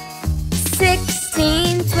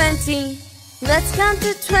 16, 20. Let's count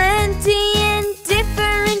to 20 in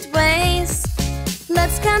different ways.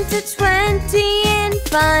 Let's count to 20 in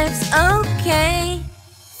fives, okay.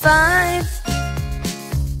 5,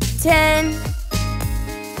 10,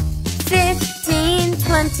 15,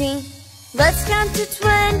 20. Let's count to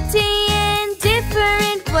 20 in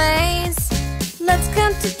different ways. Let's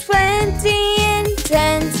count to 20 in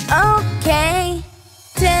tens, okay.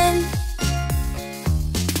 10,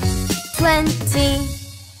 20.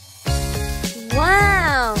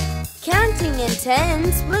 Wow! Counting in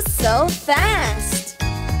tens was so fast.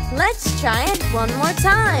 Let's try it one more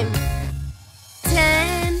time.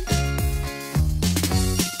 10,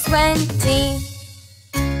 20.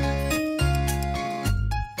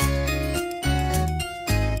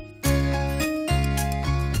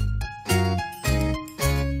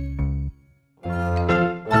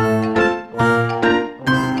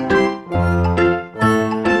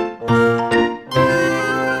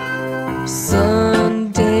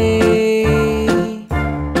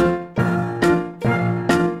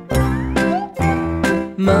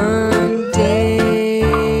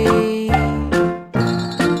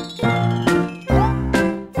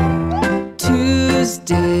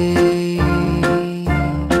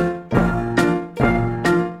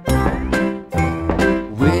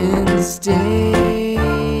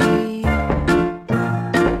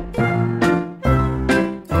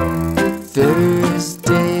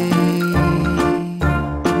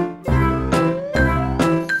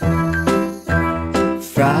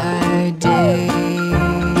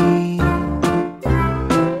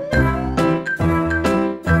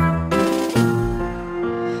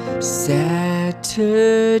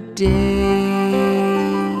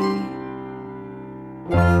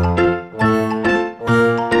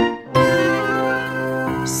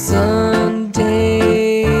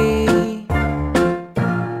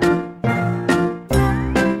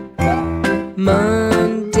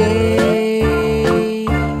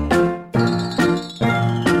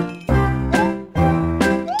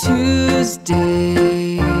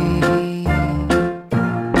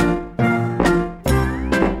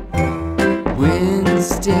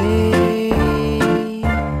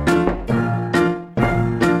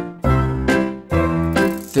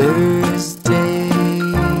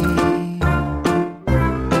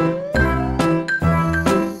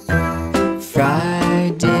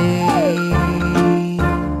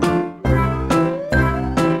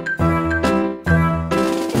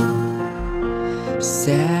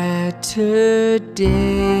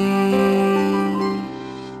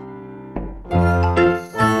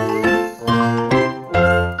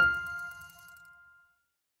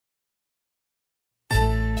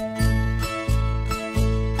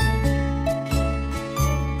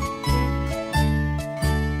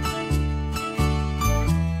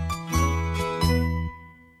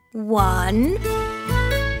 One,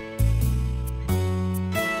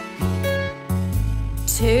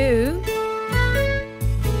 2,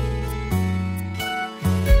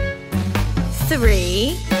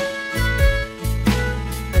 3,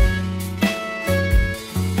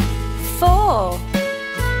 4,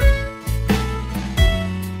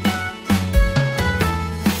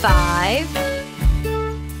 5,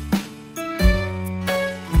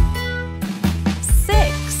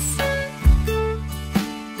 6,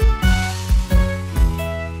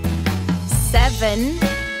 7,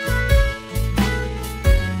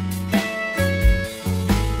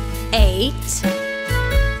 8,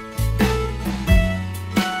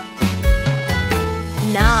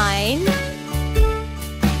 9,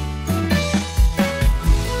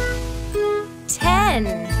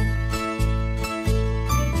 10,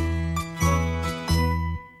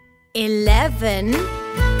 11,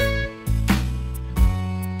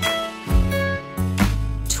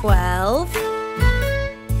 12,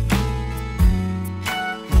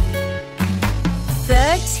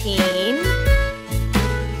 13,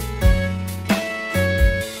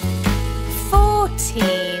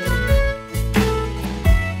 14,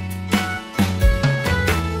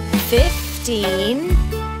 15,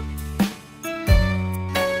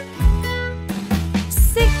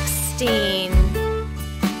 16,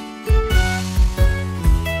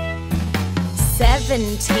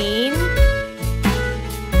 17,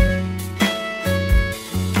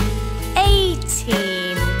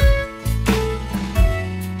 18,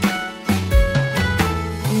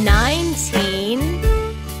 19,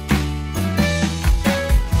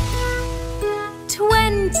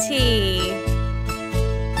 20.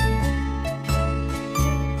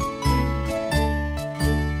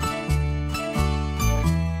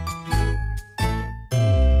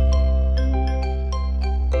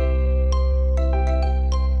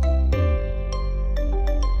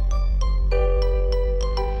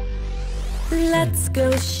 Let's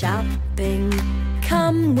go shopping,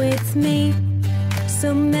 come with me.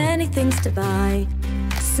 So many things to buy,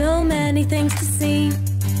 so many things to see.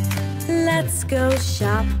 Let's go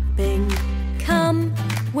shopping, come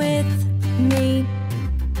with me.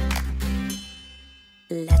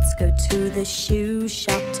 Let's go to the shoe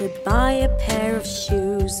shop to buy a pair of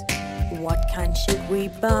shoes. What kind should we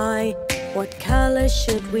buy? What color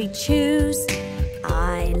should we choose?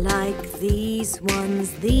 I like these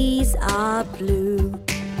ones, these are blue.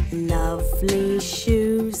 Lovely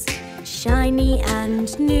shoes, shiny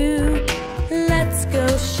and new. Let's go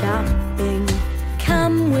shopping,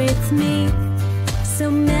 come with me.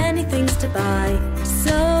 So many things to buy,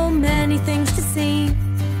 so many things to see.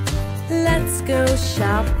 Let's go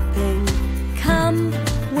shopping, come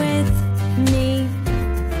with me.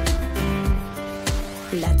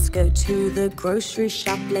 Let's go to the grocery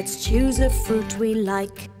shop, let's choose a fruit we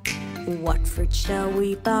like. What fruit shall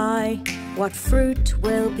we buy? What fruit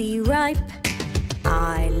will be ripe?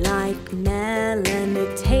 I like melon,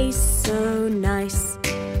 it tastes so nice.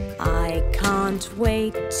 I can't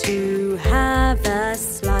wait to have a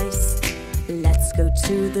slice. Let's go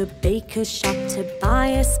to the baker's shop to buy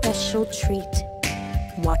a special treat.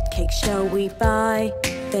 What cake shall we buy?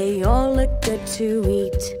 They all look good to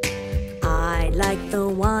eat. I like the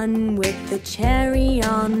one with the cherry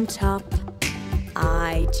on top.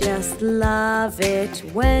 I just love it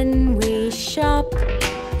when we shop.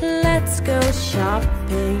 Let's go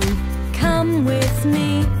shopping, come with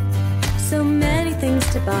me. So many things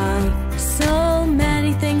to buy, so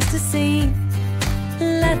many things to see.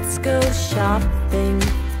 Let's go shopping,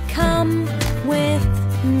 come with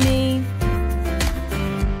me.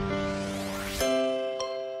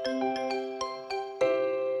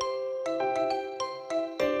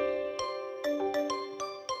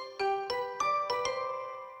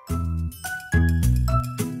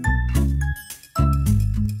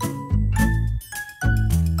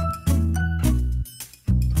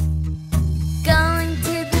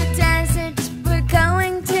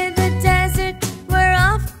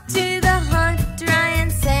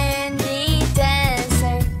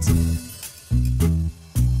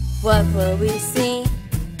 What will we see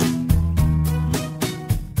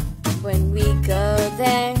when we go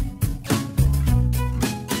there?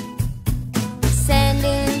 Sand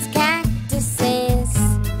dunes, cactuses,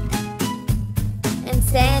 and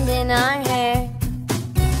sand in our hair.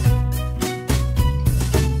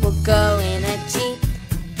 We'll go in a jeep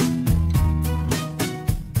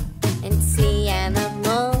and see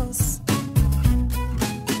animals,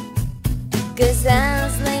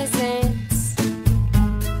 gazelles, lizards,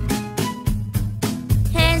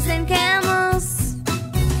 hares and camels.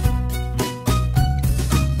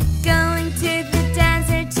 Going to the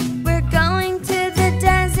desert, we're going to the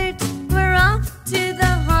desert. We're off to the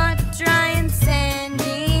hot, dry and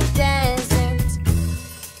sandy desert.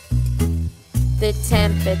 The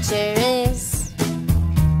temperature is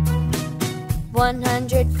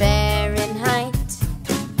 100 Fahrenheit.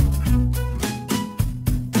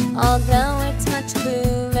 Although it's much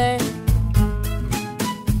cooler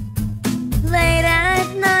late at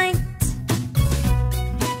night.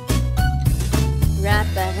 Wrap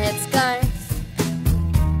a headscarf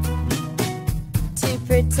to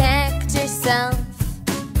protect yourself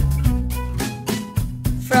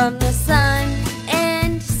from the sun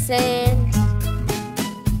and sand.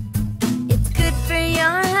 It's good for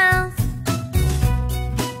your health.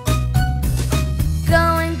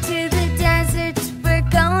 Going to the desert, we're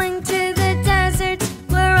going to the desert.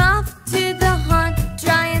 We're off to the hot,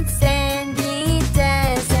 dry and sandy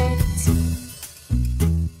desert.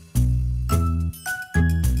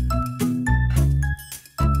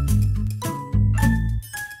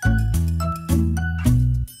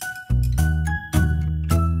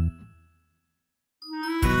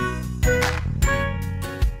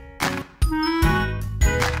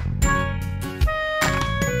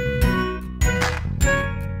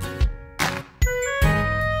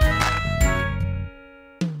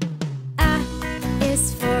 A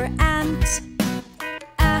is for ant.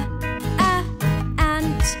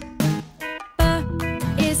 Ant. B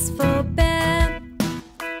is for bear.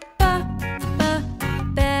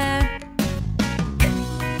 Bear. C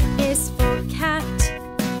is for cat.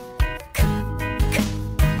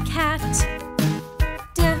 Cat.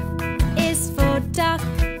 D is for duck.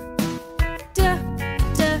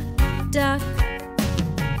 Duck.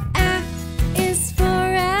 A is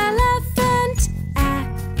for elephant.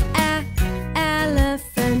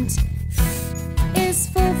 Elephant. F is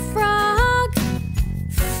for frog.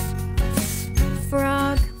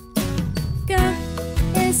 Frog. G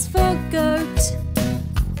is for goat.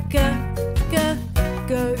 Goat.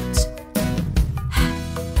 H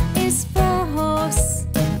is for horse.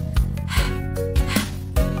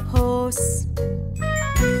 Horse.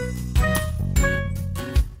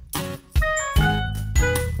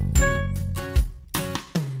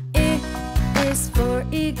 I is for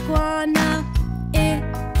iguana.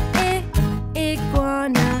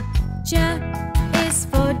 Iguana. J is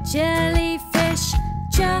for jellyfish.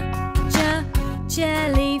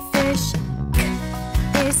 Jellyfish. K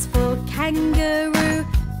is for kangaroo.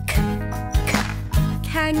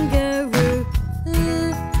 Kangaroo.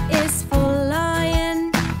 L is for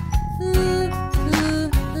lion.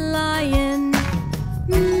 Lion.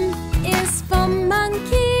 M is for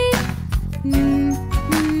monkey.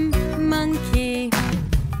 Monkey.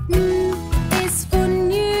 N is for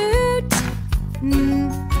newt.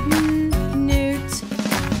 Newt.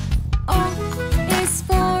 O is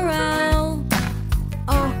for owl.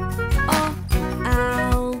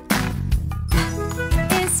 Owl. P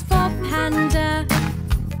is for panda.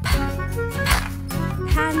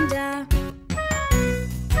 Panda.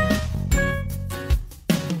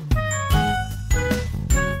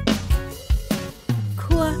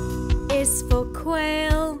 Qu is for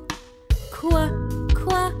quail.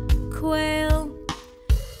 Quail.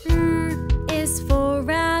 R is for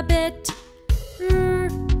rabbit.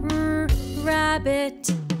 Rabbit.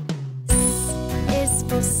 S is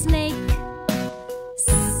for snake.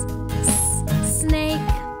 Snake.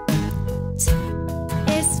 T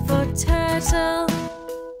is for turtle.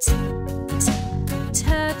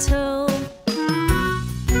 Turtle.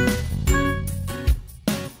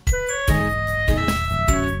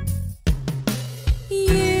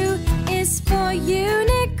 U is for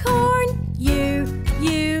unicorn.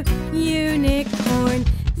 Unicorn.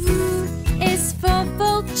 V is for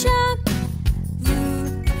vulture.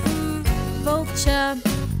 Vulture.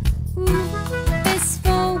 W is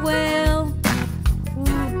for whale.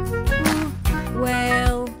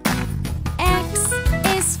 Whale. X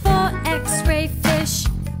is for X-ray fish.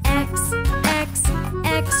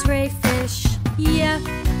 X-ray fish. Y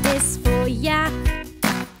is for yak.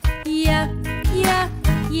 Yak.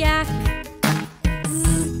 Z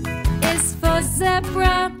is for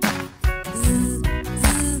zebra.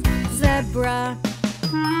 zebra.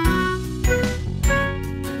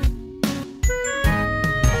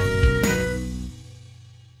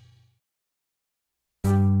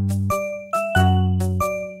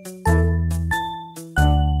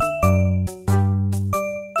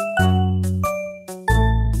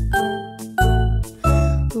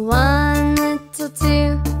 One, little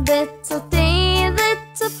two, little three,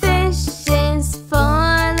 little fishes.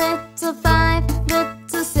 Four, little five,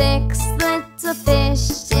 little six, little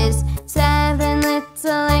fishes. Seven,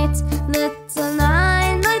 little eight, little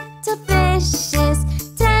nine, little fishes.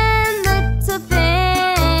 10 little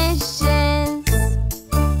fishes.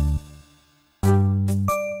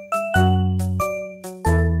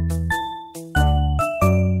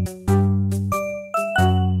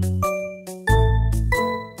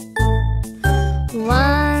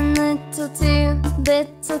 One, little two,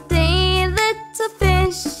 little three, little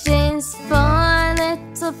fishes. Four,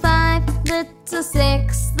 little five, little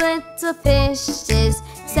six, little fishes.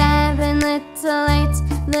 Seven, little eight,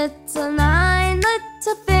 little nine,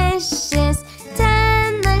 little fishes.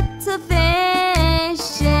 10 little fishes.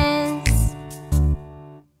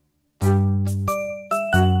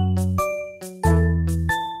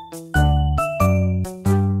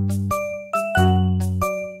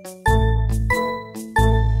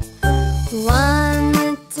 One,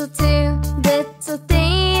 little two, little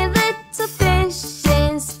three, little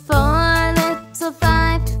fishes. Four, little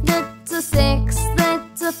five, little six,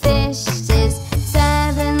 little fishes.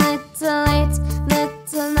 Seven, little eight,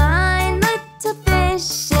 little nine, little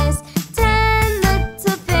fishes. 10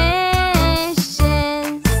 little fishes.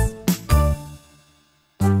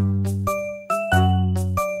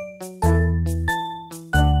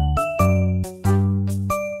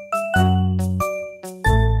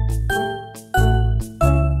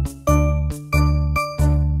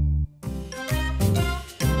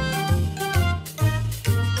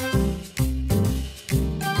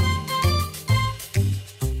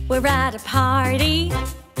 We're at a party.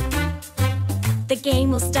 The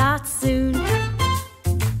game will start soon.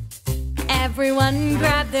 Everyone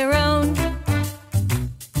grab their own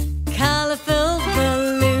colorful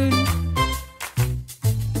balloon.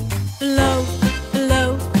 Blow,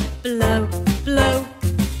 blow, blow, blow,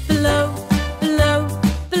 blow, blow,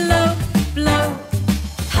 blow, blow.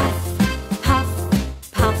 Puff, puff,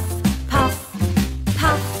 puff, puff,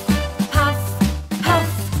 puff, puff, puff,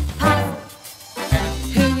 puff.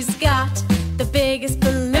 Who's got the biggest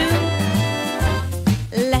balloon?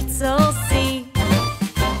 Let's all see.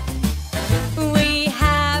 We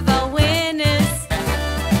have our winners.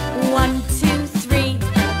 1, 2, 3,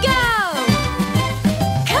 go!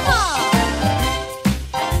 Come on!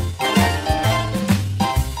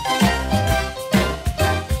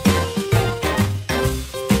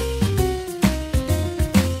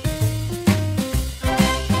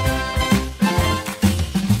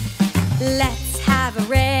 Let's have a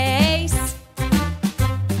race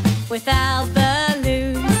with our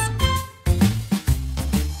balloons.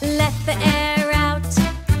 Let the air out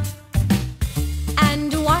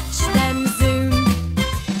and watch them zoom.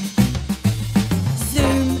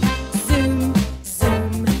 Zoom, zoom,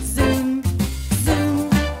 zoom, zoom,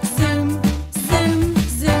 zoom, zoom, zoom,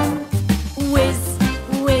 zoom. Whiz,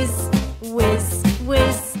 whiz, whiz,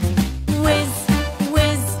 whiz, whiz,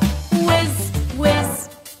 whiz, whiz, whiz.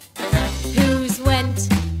 Who's went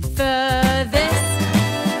furthest?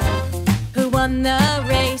 Who won the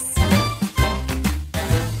race?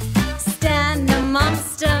 Stan the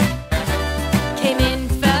monster came in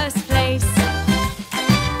first place.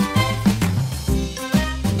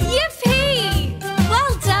 Yippee!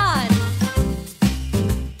 Well done!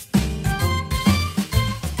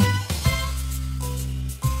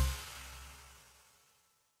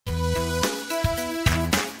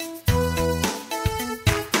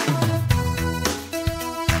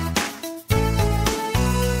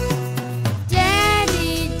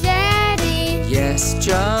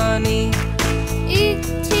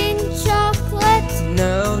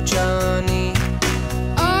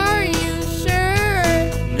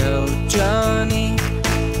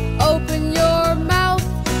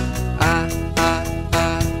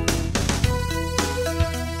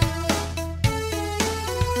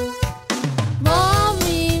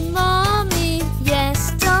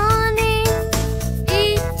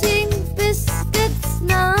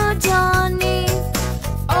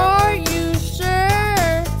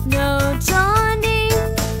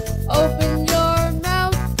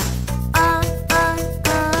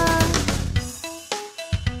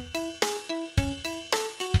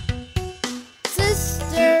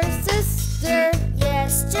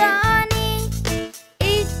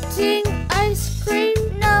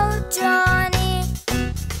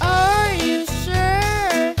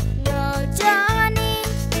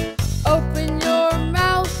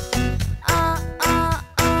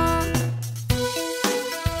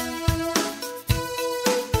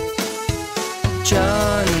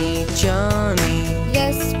 Johnny, Johnny.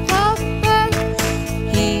 Yes, Papa.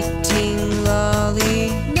 Eating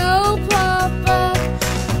lolly. No, Papa.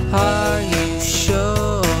 Are you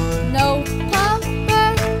sure? No,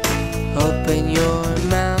 Papa. Open your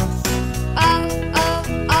mouth. Oh, oh,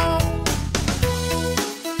 oh.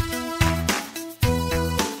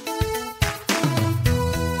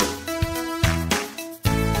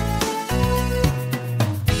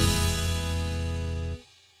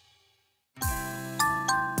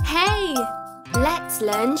 Hey, let's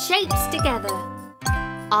learn shapes together.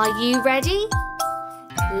 Are you ready?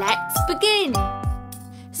 Let's begin.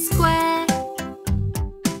 Square,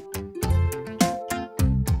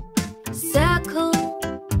 circle,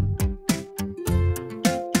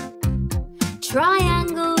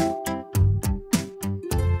 triangle,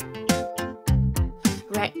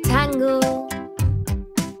 rectangle,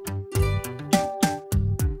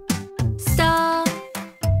 star,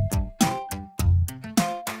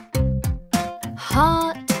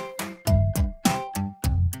 heart,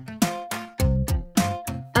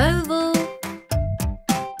 oval,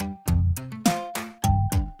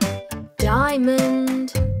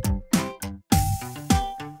 diamond,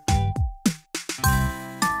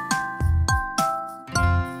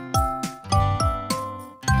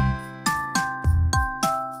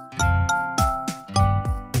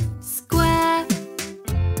 square,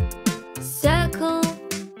 circle,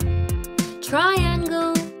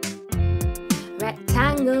 triangle,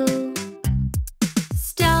 rectangle,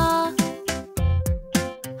 star,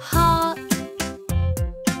 heart,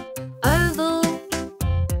 oval,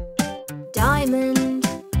 diamond.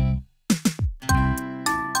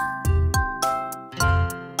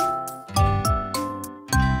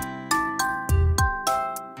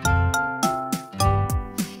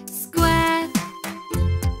 Square,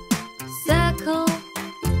 circle,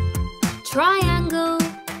 triangle,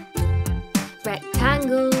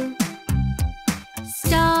 rectangle,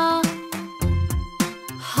 star,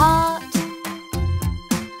 heart,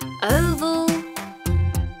 oval,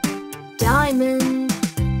 diamond.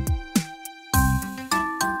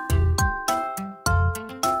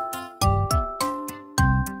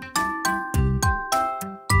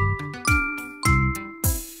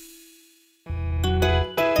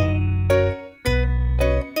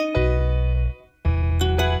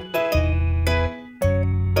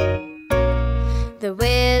 The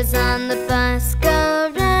wheels on the bus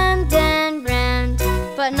go round and round,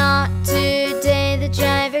 but not today, the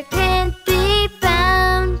driver can't be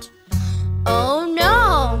found. Oh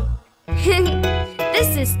no!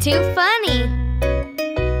 This is too funny.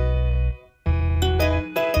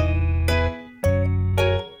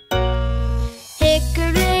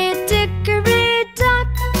 Hickory dickory dock,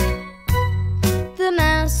 the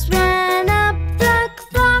mouse ran up the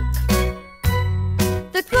clock.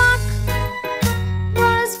 The clock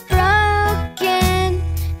was broken,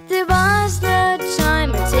 there was no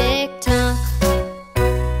time or tick-tock.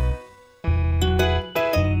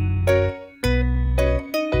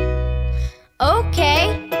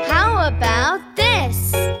 Okay, how about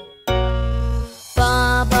this?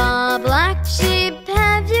 Baba black sheep,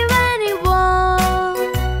 have you any wool?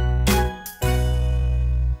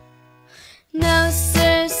 No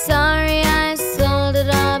sir, sorry, I sold it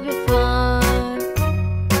all before.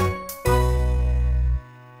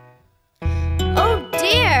 Oh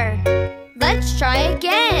dear, let's try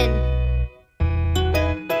again.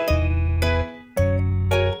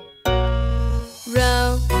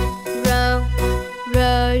 Row, row,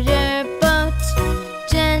 row your boat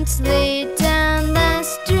gently down the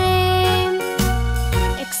stream.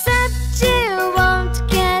 Except you won't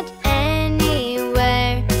get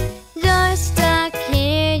anywhere, you're stuck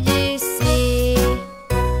here, you see.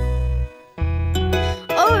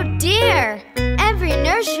 Oh dear, every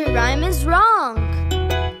nursery rhyme is wrong.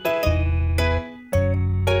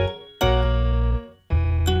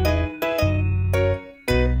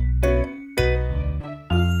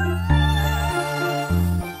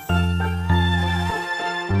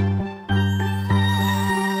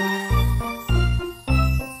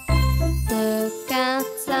 Look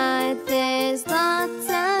outside, there's lots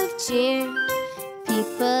of cheer.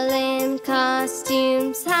 People in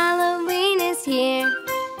costumes, Halloween is here.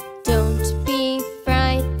 Don't be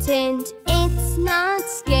frightened, it's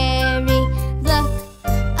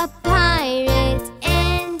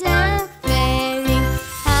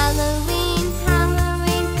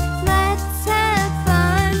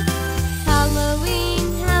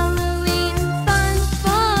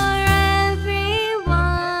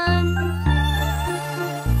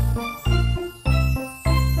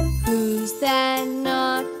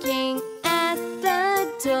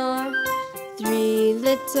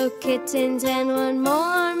kittens and one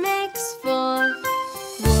more makes four.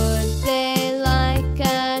 Would they like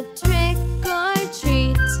a trick or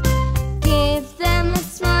treat? Give them a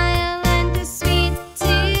smile and a sweet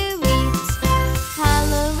to eat.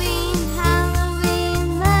 Halloween,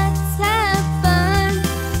 Halloween, let's have fun.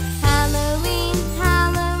 Halloween,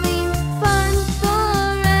 Halloween, fun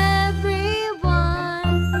for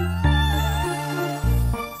everyone.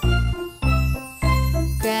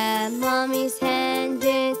 Grab Mommy's hand,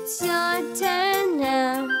 it's your turn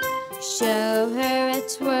now. Show her a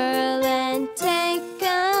twirl and take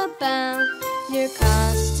a bow. Your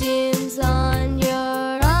costume's on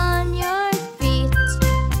your feet.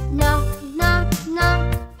 Knock, knock,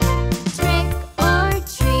 knock, trick or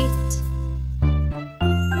treat.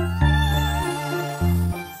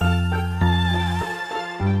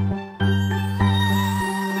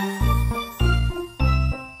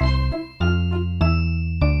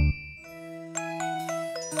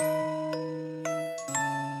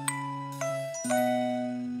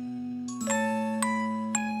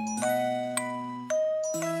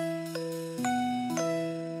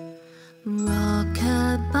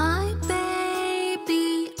 Rock-a-bye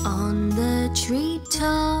baby on the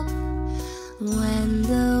treetop. When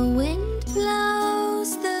the wind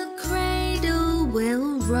blows, the cradle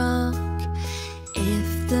will rock.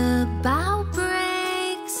 If the bough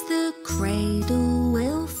breaks, the cradle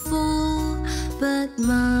will fall. But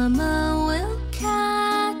Mama will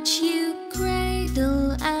catch you,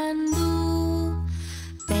 cradle and all.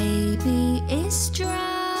 Baby is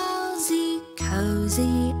drowsy,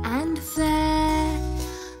 cozy and fair.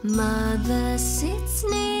 Mother sits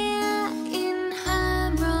near in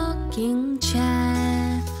her rocking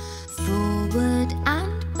chair. Forward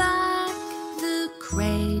and back, the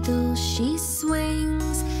cradle she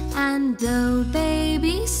swings. And though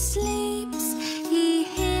baby sleeps, he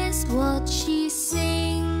hears what she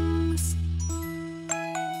sings.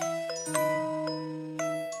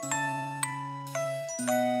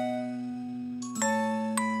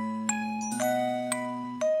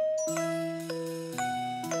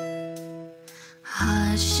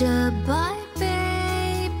 Hush-a-bye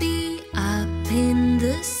baby up in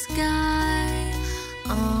the sky.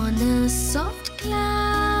 On a soft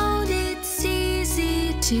cloud it's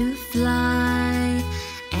easy to fly.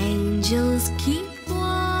 Angels keep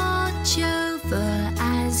watch over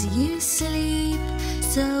as you sleep.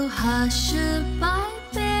 So hush-a-bye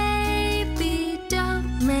baby,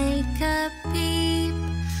 don't make a peep.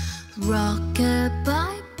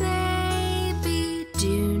 Rock-a-bye baby,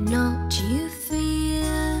 do not you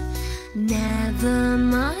fear. Never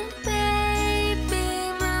mind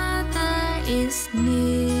baby, mother is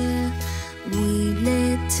near. Wee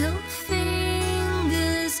little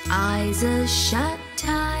fingers, eyes are shut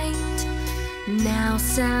tight. Now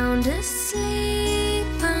sound asleep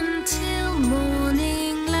until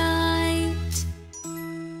morning light.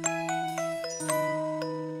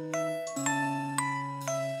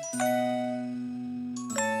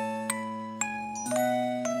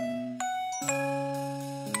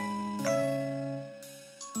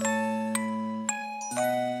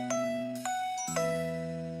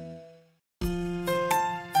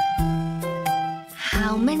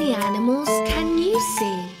 How many animals can you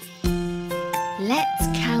see? Let's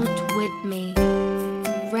count with me.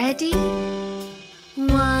 Ready?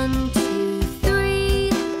 1, 2, 3.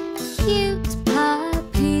 Cute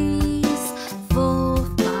puppies. 4,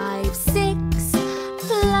 5, 6.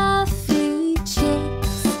 Fluffy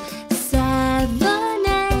chicks. 7,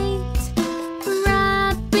 8.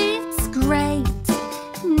 Rabbits great.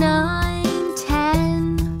 9,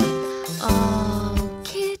 10. All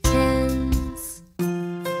kittens.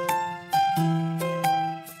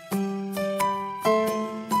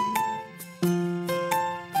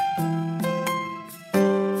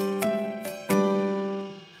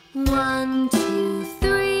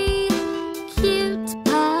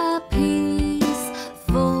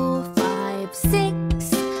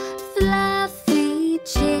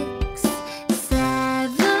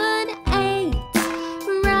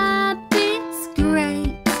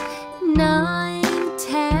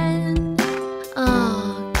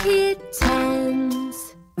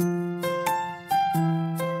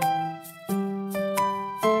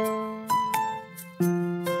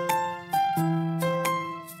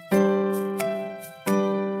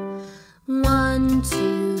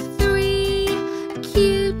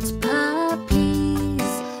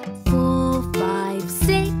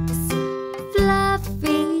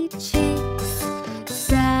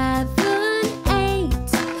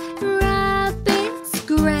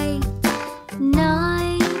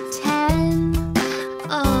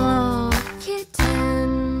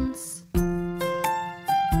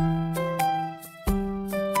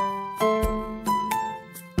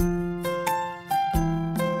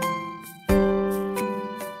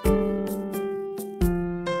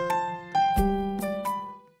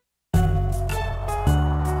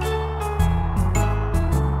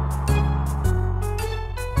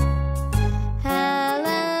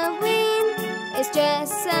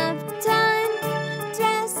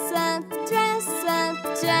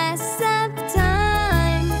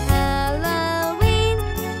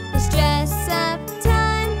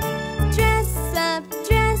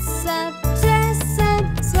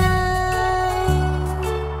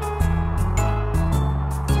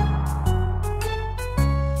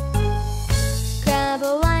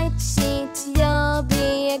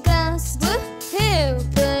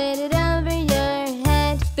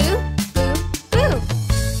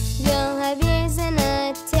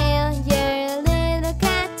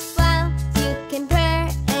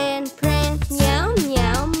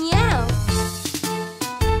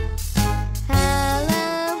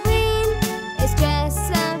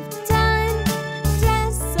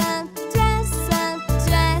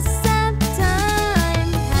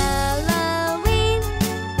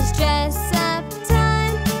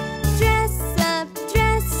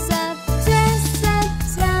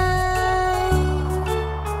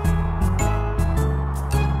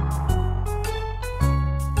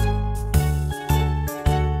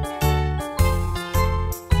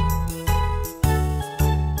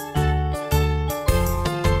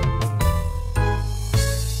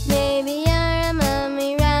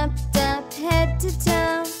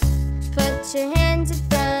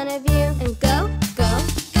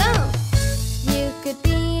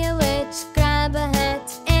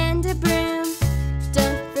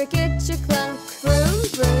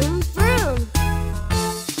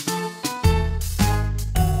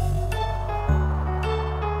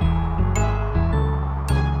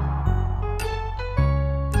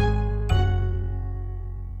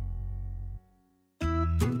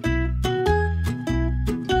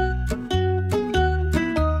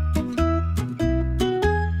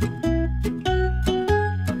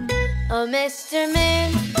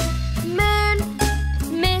 Moon, Moon,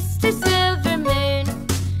 Mr. Silver Moon,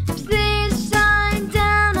 please shine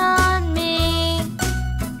down on me.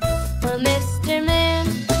 Oh, Mr. Moon,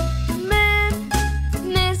 Moon,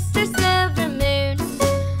 Mr. Silver Moon,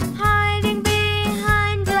 hiding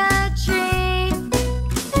behind a tree.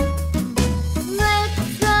 Little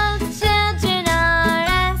children are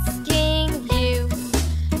asking you,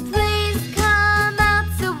 please come out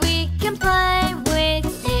so we can play with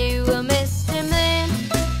you. Oh, Mr. Moon,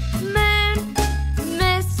 Moon,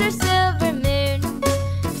 Mr. Silver Moon,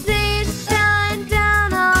 please shine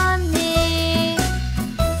down on me.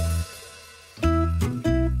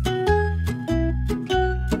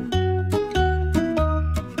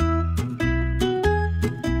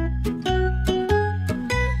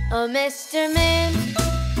 Oh, Mr. Moon,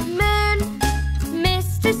 Moon,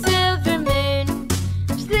 Mr. Silver Moon,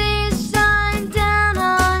 please shine down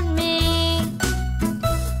on me.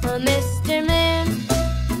 Oh, Mr. Moon,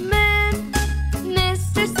 Moon,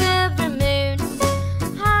 Mr. Silver Moon,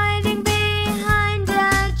 hiding behind a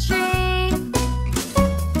tree.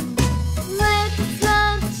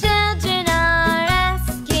 Little children are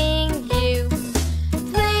asking you,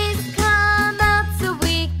 please come out so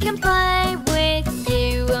we can play with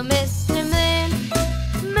you. Oh, Mr. Moon,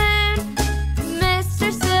 Moon, Mr.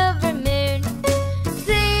 Silver Moon,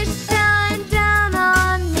 please shine down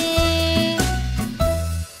on me.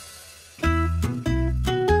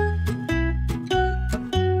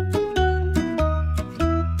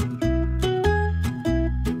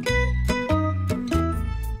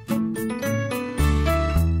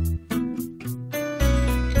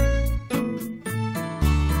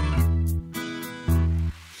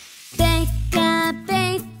 Bake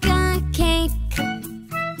a cake.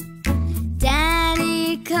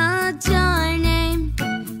 Daddy called your name.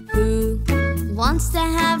 Who wants to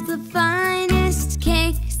have the finest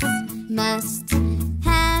cakes? Must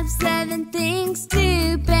have 7 things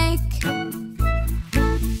to bake: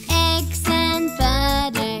 eggs and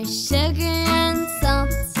butter, sugar and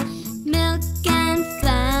salt, milk and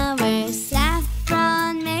flour,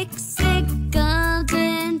 saffron makes it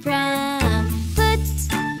golden brown. Put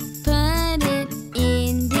it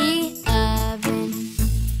in the oven.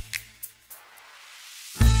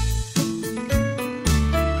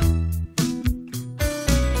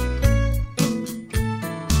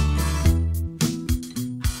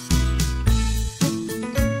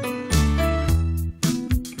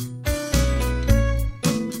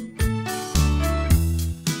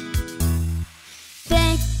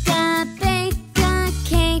 Bake a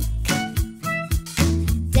cake.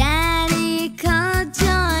 Daddy called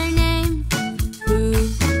your name.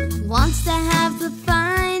 Who wants to have the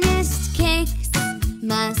finest cakes?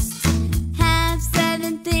 Must have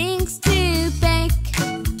 7 things to bake: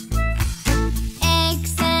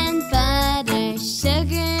 eggs and butter,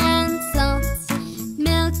 sugar and salt,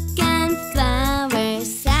 milk and flour,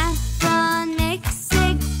 saffron makes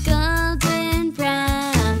it golden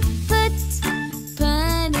brown. Put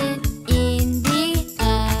it in the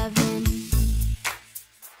oven.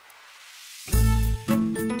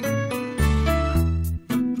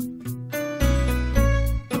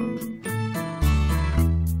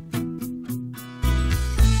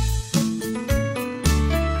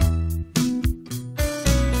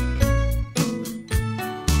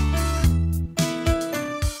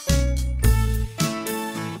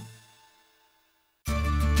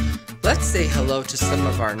 Let's say hello to some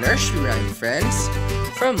of our nursery rhyme friends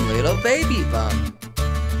from LittleBabyBum.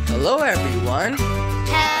 Hello, everyone.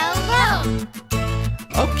 Hello!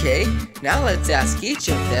 Okay, now let's ask each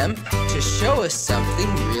of them to show us something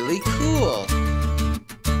really cool.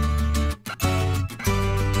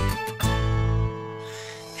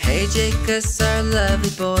 Hey, Jacob's our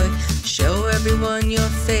lovely boy. Show everyone your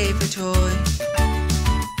favorite toy.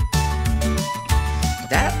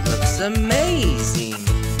 That looks amazing.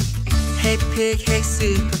 Hey, Pig, hey,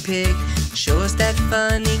 Super Pig, show us that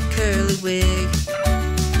funny curly wig.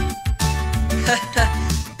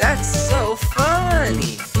 That's so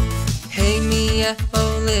funny. Hey, Mia,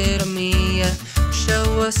 oh little Mia,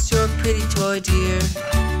 show us your pretty toy, dear.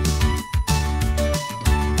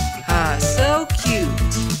 Ah, so cute.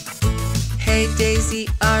 Hey, Daisy,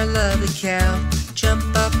 our lovely cow, jump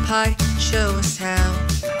up high, show us how.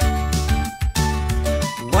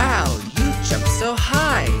 Wow, you jump so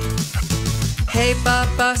high. Hey,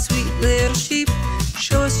 Baba, sweet little sheep,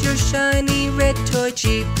 show us your shiny red toy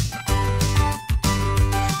Jeep.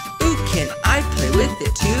 Ooh, can I play with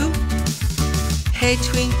it too? Hey,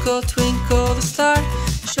 Twinkle, twinkle the star,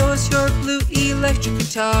 show us your blue electric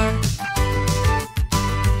guitar.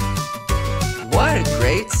 What a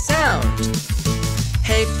great sound!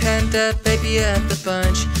 Hey, Pan, the baby of the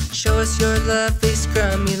bunch. Show us your lovely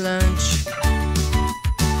scrummy lunch.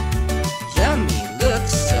 Yummy,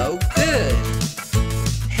 looks so good.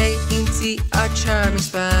 Hey Eensy, our charming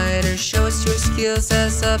spider, show us your skills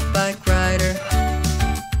as a bike rider.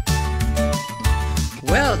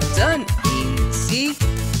 Well done, Eensy.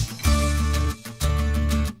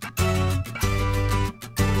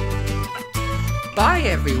 Bye,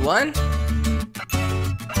 everyone.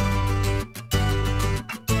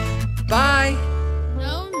 Bye.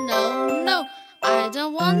 No, no, no, I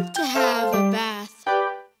don't want to have a bath.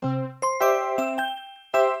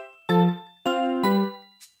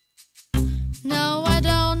 No, I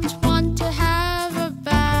don't want to have a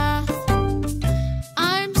bath.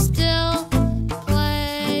 I'm still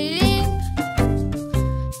playing.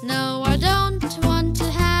 No, I don't want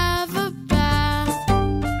to have a bath.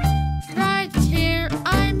 Right here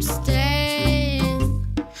I'm staying.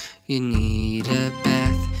 You need a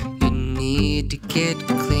bath, you need to get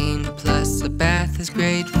clean. Plus a bath is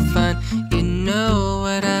great fun, you know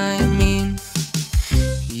what I mean.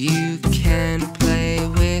 You can play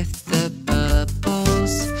with the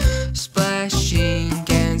bubbles, splashing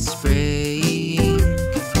and spraying.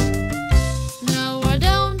 No, I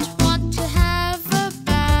don't want to have a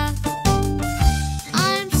bath.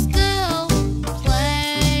 I'm still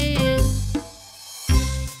playing.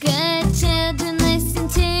 Good children listen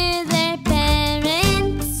to their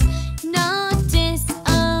parents, no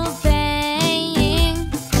disobeying.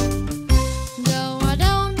 No, I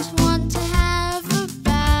don't want to have a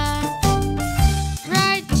bath.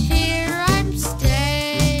 Right here I'm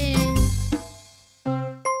staying.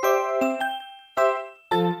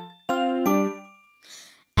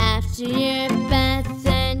 After your bath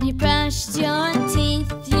and you brushed your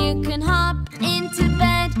teeth, you can hop into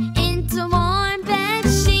bed, into warm bed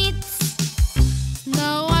sheets.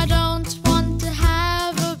 No, I don't want to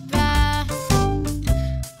have a bath.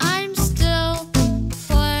 I'm still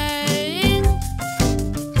playing.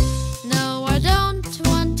 No, I don't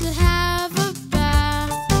want to have a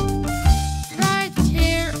bath. Right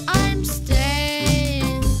here I'm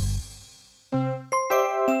staying.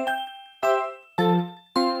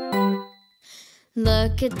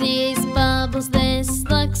 Look at these bubbles, this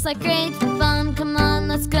looks like great fun. Come on,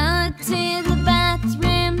 let's go to the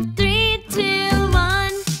bathroom. 3, 2,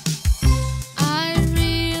 1. I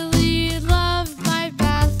really love my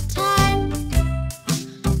bath time.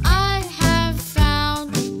 I have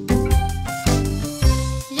found.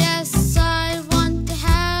 Yes, I want to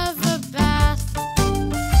have a bath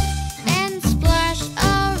and splash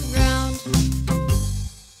around.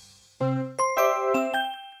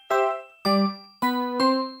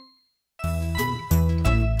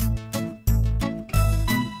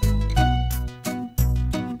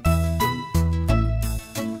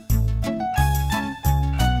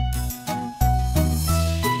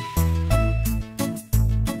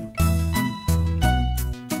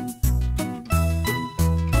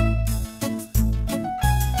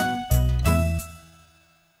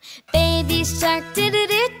 Baby shark,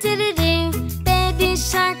 do-do-do-do-do-do. Baby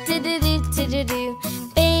shark, do-do-do-do-do-do.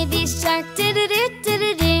 Baby shark,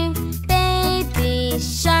 do-do-do-do-do-do. Baby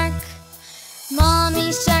shark.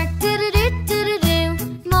 Mommy shark,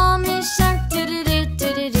 do-do-do-do-do-do. Mommy shark,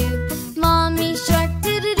 do-do-do-do-do-do. Mommy shark,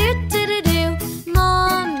 do-do-do-do-do-do.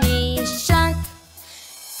 Mommy shark.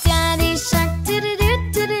 Daddy shark,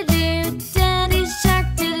 do-do-do-do-do-do. Daddy shark,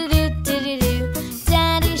 do-do-do-do-do-do.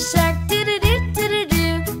 Daddy shark, do-do-do-do-do-do.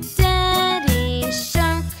 Daddy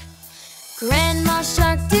shark. Grandma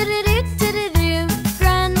shark, do-do-do-do-do-do.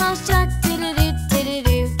 Grandma shark,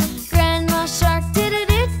 do-do-do-do-do-do. Grandma shark,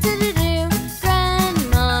 do-do-do-do-do-do.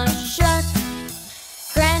 Grandma shark.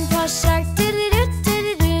 Grandpa shark,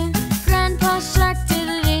 do-do-do-do-do-do. Grandpa shark,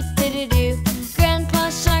 do-do-do-do-do-do. Grandpa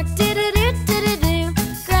shark, do-do-do-do-do-do.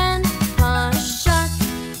 Grandpa shark.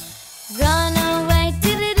 Run away,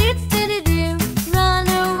 do-do-do-do-do-do. Run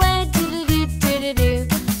away, do-do-do-do-do-do.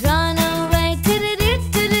 Run away,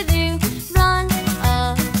 do-do-do-do-do-do. Run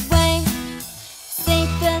away.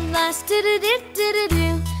 Safe at last,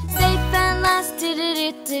 do-do-do-do-do-do. Safe at last,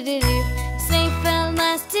 do-do-do-do-do-do. Safe at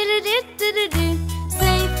last, do-do-do-do-do-do.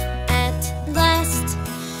 Safe at last.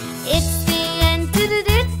 It's the end,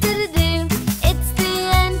 do-do-do-do-do-do. It's the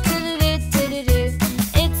end, do-do-do-do-do-do.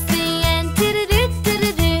 It's the end,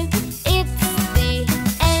 do-do-do-do-do-do. It's the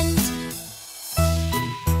end.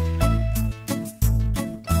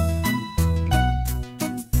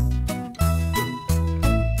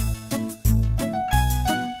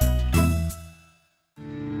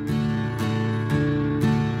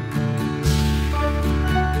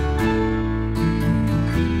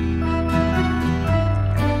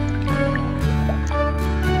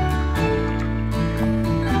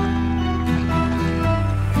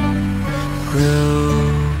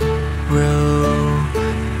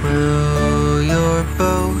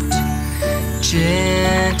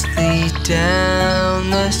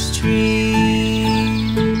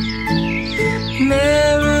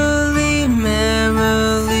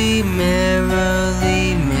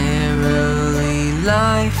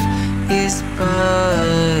 is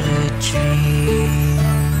but a dream.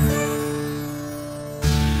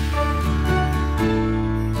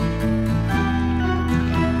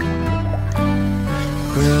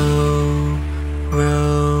 Row,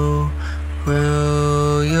 row,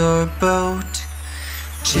 row your boat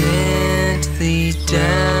gently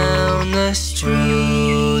down the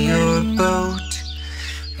stream. Your boat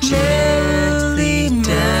gently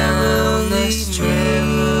down the stream.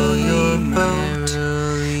 Your boat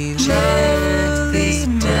gently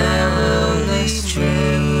down the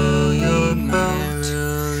stream. Your boat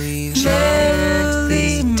gently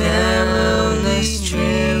down the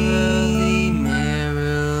stream.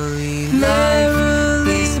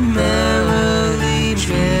 Merrily, merrily,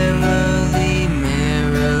 merrily,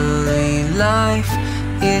 merrily, life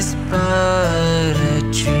is but a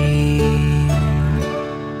dream.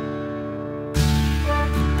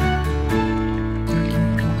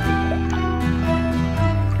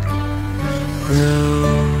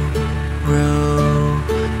 Row, row,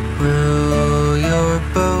 row your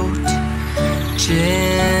boat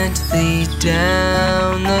gently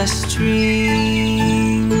down the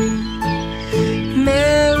stream.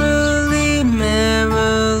 Merrily,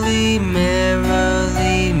 merrily,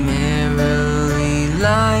 merrily, merrily,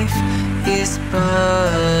 life is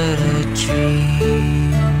but a dream.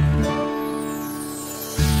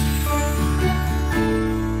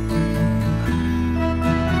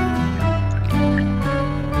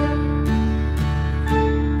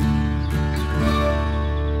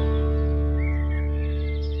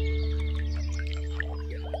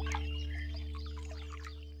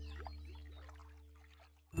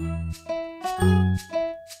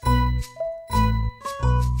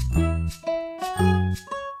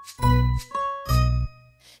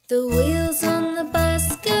 The wheels on the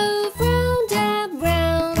bus go round and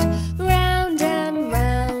round, round and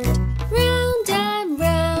round, round and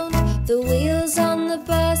round. The wheels on the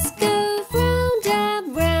bus go round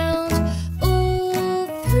and round, all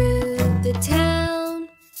through the town.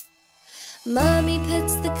 Mummy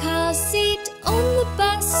puts the car seat on the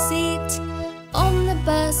bus seat, on the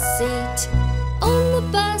bus seat, on the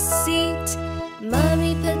bus seat.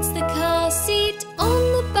 Mummy puts the car seat on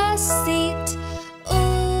the bus seat,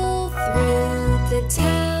 all through the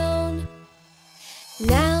town.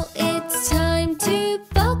 Now it's time to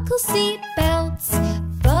buckle seat belts,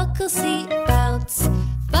 buckle seat belts,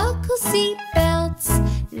 buckle seat belts.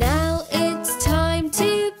 Now it's time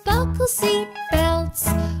to buckle seat belts,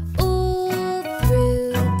 all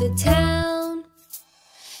through the town.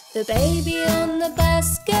 The baby on the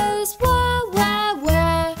bus goes wah, wah,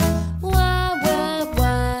 wah, wah, wah,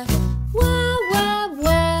 wah, wah, wah,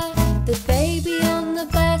 wah. The baby on the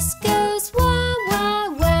bus goes wah, wah,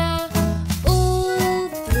 wah, all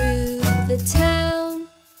through the town.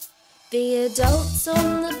 The adults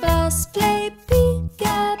on the bus play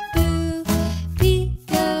peek-a-boo,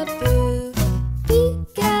 peek-a-boo,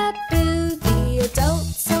 peek-a-boo. The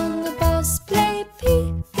adults on the bus play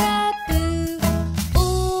peek-a-boo,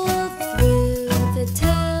 all through the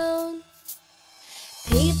town.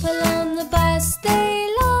 People on the bus, they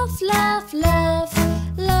laugh, laugh, laugh,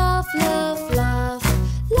 laugh, laugh, laugh,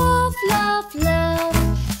 laugh, laugh, laugh.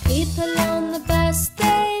 People on the bus,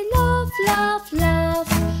 they laugh, laugh, laugh,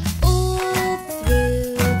 all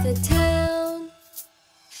through the town.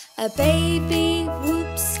 A baby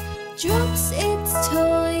whoops, drops its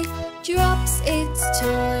toy, drops its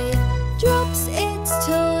toy, drops its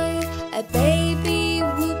toy. A baby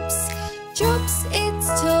whoops, drops its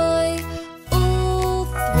toy, all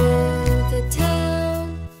through the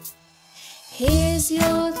town. Here's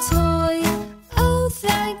your toy, oh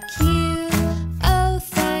thank you, oh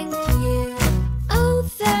thank you, oh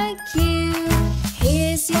thank you.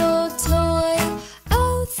 Here's your toy,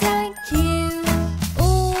 oh thank you,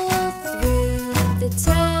 all through the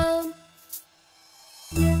town.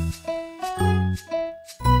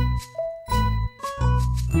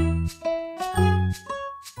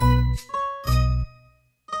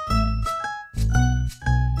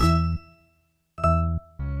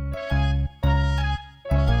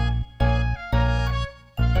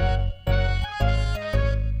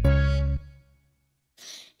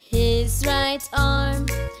 His right arm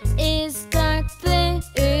is dark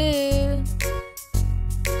blue,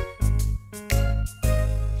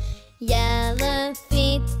 yellow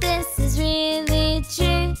feet, this is really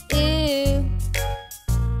true.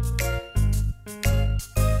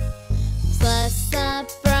 Plus a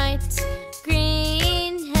bright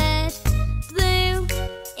green head, blue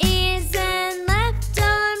ears and left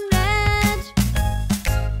arm red.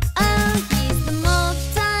 Oh, he's the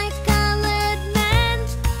multicolored man,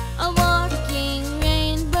 a walking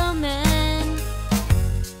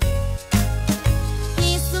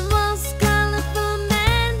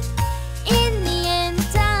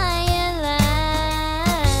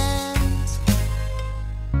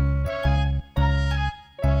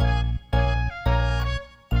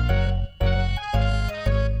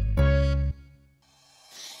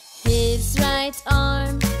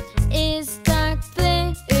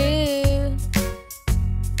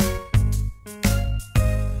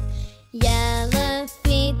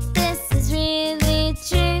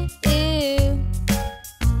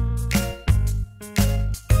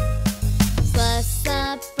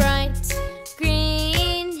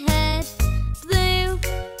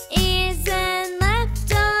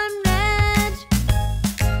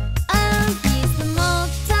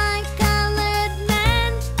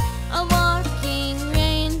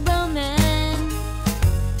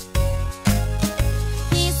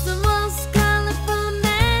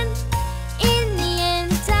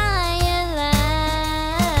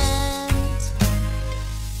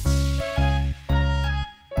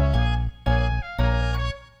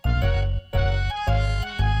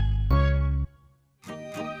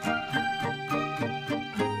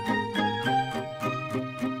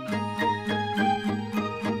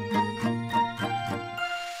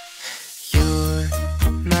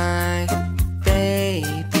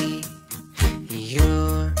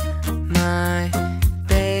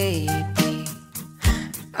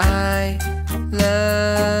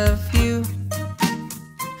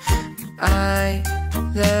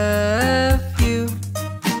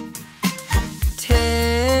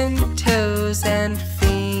and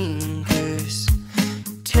fingers,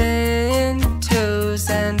 10 toes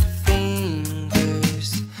and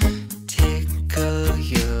fingers, tickle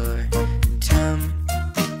your tum,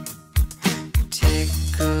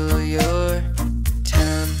 tickle your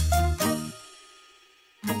tum.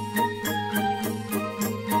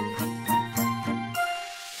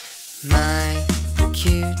 My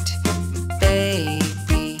cute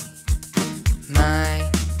baby, my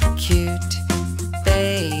cute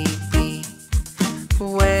baby,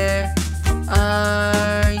 where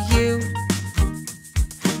are you?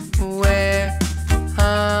 Where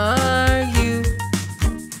are you?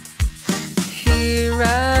 Here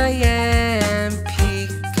I am,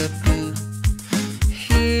 peekaboo.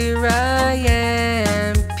 Here I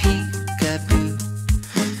am, peekaboo.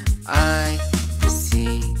 I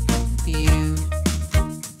see you.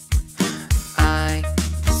 I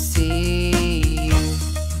see you.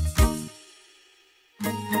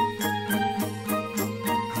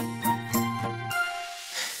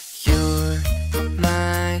 You're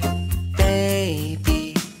my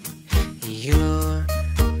baby. You're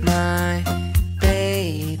my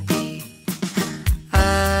baby.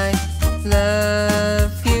 I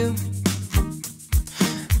love you.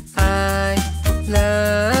 I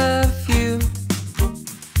love you.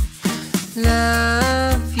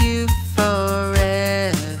 Love you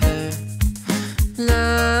forever.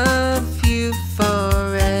 Love you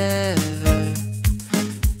forever.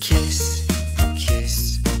 Kiss,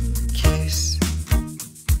 kiss, kiss.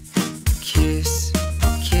 Kiss,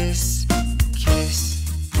 kiss, kiss.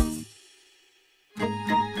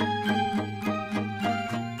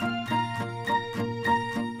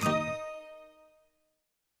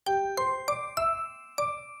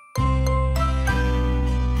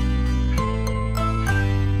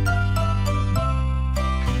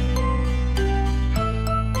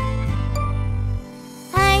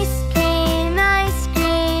 Ice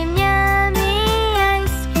cream, yummy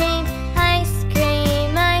ice cream. Ice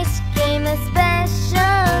cream, a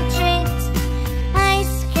special treat.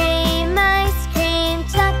 Ice cream,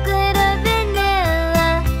 chocolate or vanilla.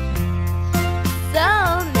 So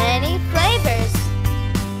many flavors.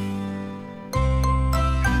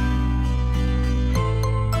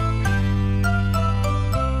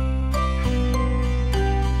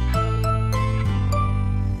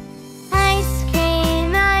 Ice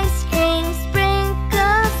cream,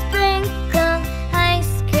 sprinkle, sprinkle.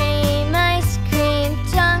 Ice cream,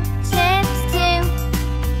 chocolates too.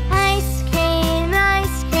 Ice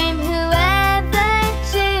cream, whoever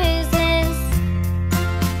chooses.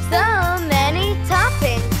 So many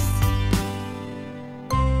toppings.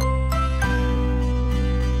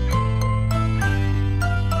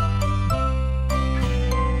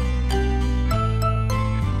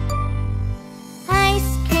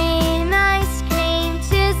 Ice cream,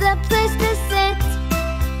 choose a place to sit.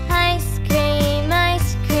 Ice cream,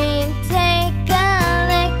 take a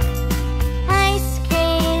lick. Ice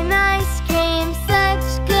cream, such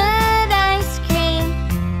good ice cream.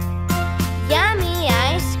 Yummy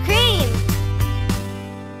ice cream.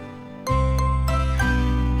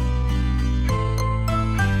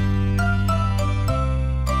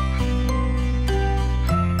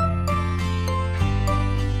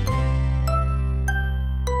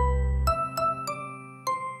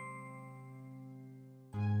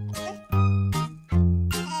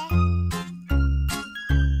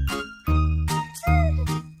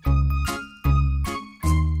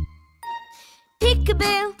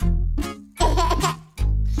 Peekaboo.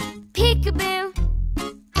 Peekaboo.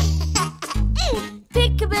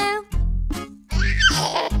 Peekaboo.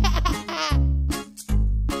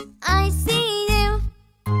 I see you.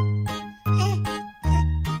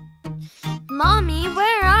 Mommy,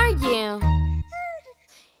 where are you?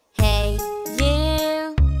 Hey,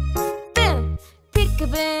 you. Boo.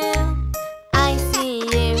 Peekaboo. I see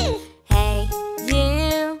you. Hey,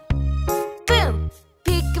 you. Boo.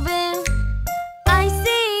 Peekaboo. I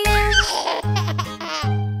see you.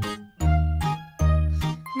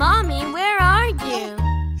 Mommy, where are you?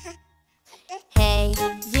 Hey,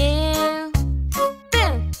 you.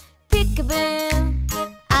 Boo. Peekaboo.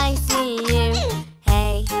 I see you.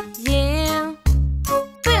 Hey, you.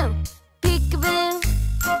 Boo. Peekaboo.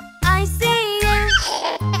 I see you.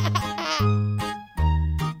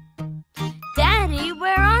 Daddy,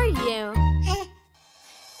 where are you?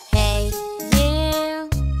 Hey, you.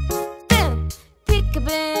 Boo.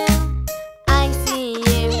 Peekaboo. I see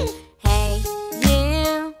you. Hey,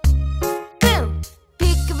 you.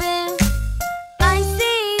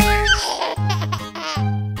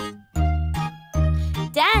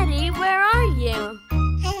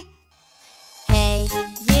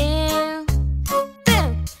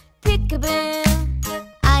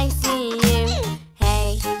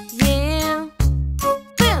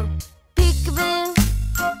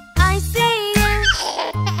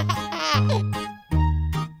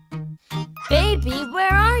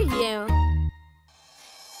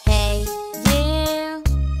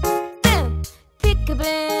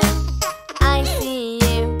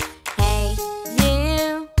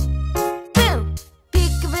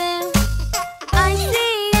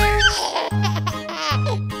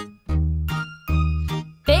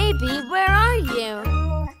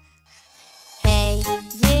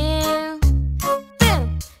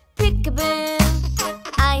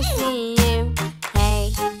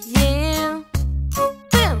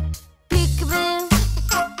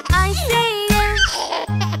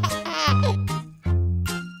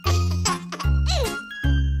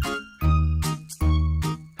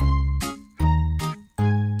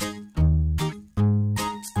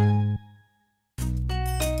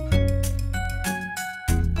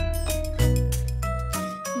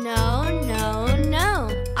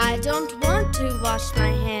 wash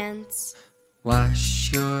my hands.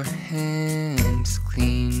 Wash your hands,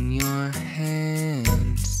 clean your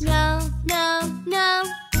hands. No, no, no,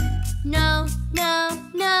 no, no,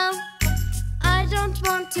 no. I don't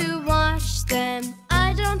want to wash them.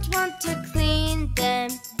 I don't want to clean them.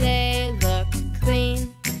 They look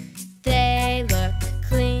clean. They look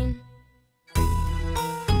clean.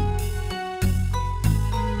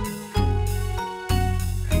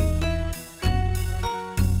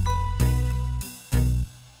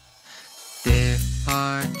 There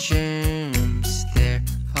are germs, there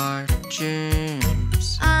are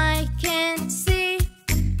germs. I can't see.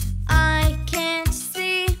 I can't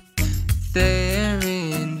see. They're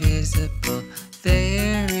invisible,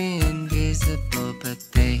 but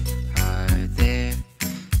they are there,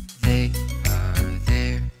 they are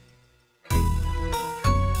there.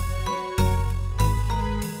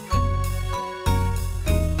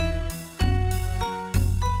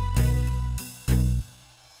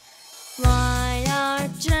 Why are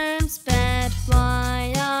germs bad?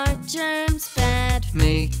 Why are germs bad?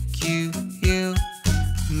 Make you ill,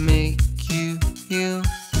 make you ill.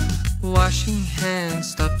 Washing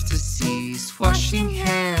hands stops disease, washing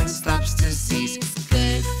hands stops disease.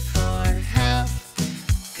 Good for health.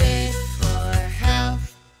 Good for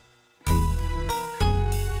health.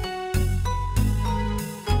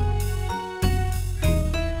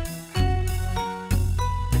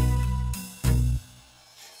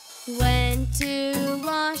 When to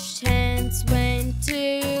wash hands, when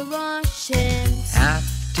to wash hands.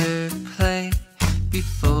 After play,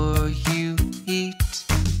 before you eat.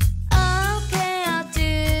 Okay, I'll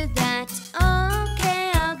do that.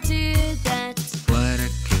 Okay, I'll do that. What a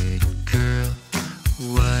good girl,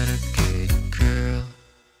 what a good girl.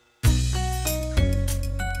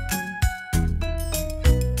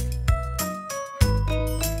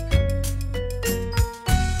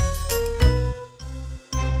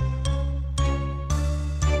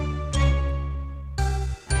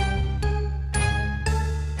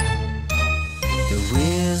 The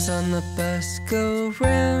wheels on the bus go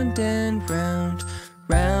round and round,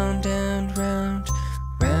 round and round,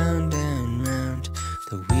 round and round.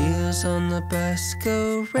 The wheels on the bus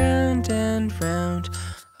go round and round.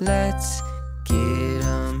 Let's get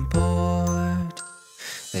on board.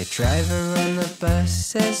 The driver on the bus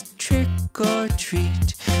says trick or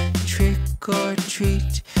treat, trick or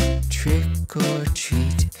treat, trick or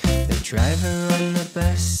treat. The driver on the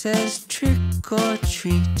bus says trick or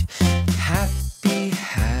treat. Happy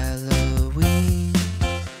Halloween.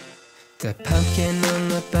 The pumpkin on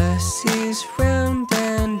the bus is round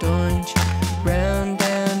and orange, round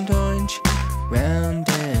and orange, round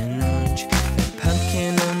and orange. The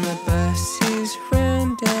pumpkin on the bus is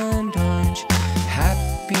round and orange.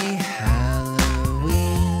 Happy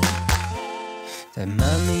Halloween. The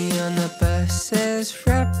mummy on the bus says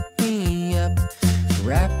wrap me up,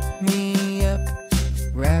 wrap me up,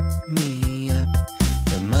 wrap me up.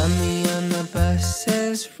 The mummy on the bus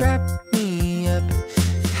says wrap me up.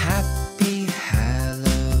 Happy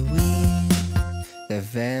Halloween. The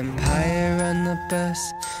vampire on the bus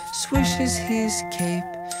swishes his cape,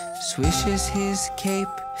 swishes his cape,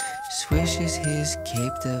 swishes his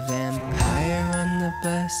cape. The vampire on the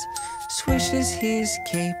bus swishes his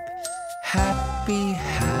cape. Happy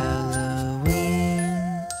Halloween.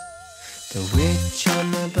 The witch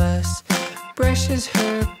on the bus brushes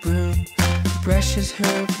her broom, brushes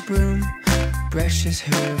her broom, brushes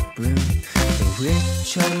her broom. The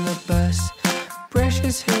witch on the bus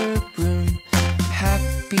brushes her broom.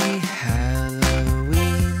 Happy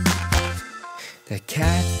Halloween. The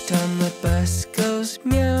cat on the bus goes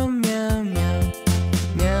meow, meow, meow,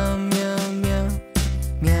 meow, meow, meow,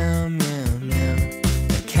 meow, meow, meow.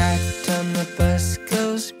 The cat on the bus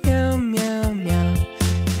goes meow, meow, meow.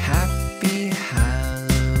 Happy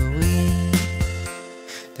Halloween.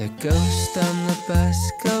 The ghost on the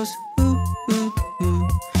bus goes ooh, ooh, ooh,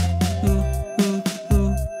 ooh, ooh, ooh,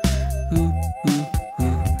 ooh, ooh,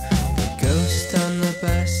 ooh. The ghost on the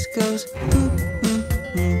bus goes ooh, ooh,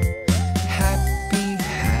 ooh. Happy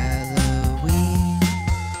Halloween.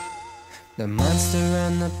 The monster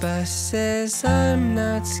on the bus says I'm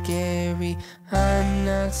not scary, I'm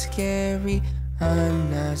not scary, I'm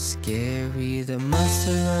not scary. The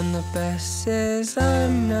monster on the bus says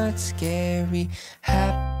I'm not scary.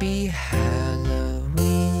 Happy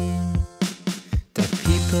Halloween. The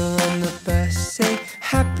people on the bus say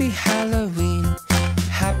Happy Halloween,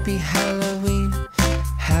 Happy Halloween,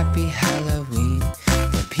 Happy Halloween.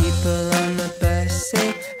 The people on the bus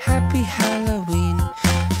say Happy Halloween,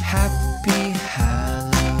 Happy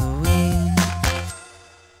Halloween.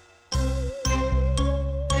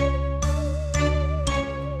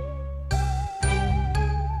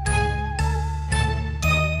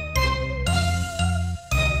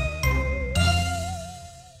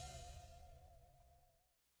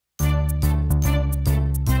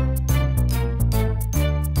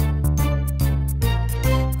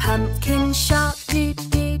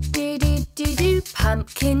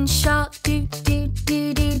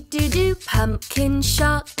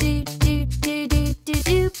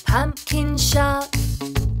 pumpkin shop.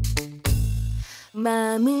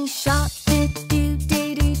 Mummy shop, do do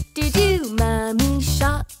do do do do. Mummy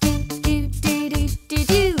shop, do do do do do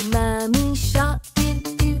do. Mummy shop, do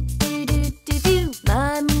do do do do do.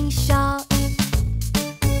 Mummy shop.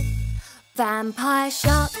 Vampire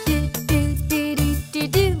shop, do do do do do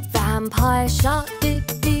do. Vampire shop, do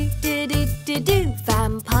do do do do do.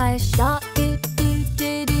 Vampire shop, do do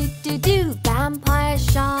do do do do. Vampire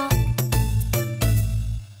shop.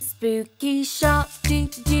 Spooky shop, do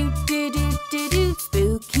do do do do do.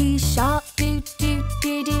 Spooky shop, do do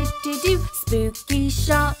do do do do. Spooky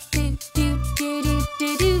shop, do do do do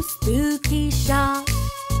do do. Spooky shop.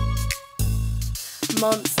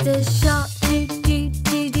 Monster shop, do do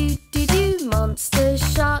do do do do. Monster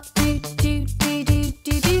shop, do do do do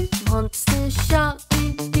do do. Monster shop,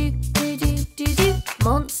 do do do do do do.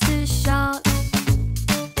 Monster shop.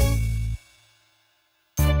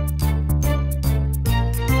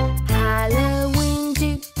 Halloween,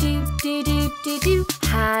 do do do do do do.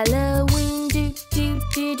 Halloween, do do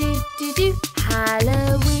do do do do.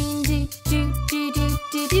 Halloween, do do do do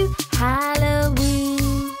do do. Halloween.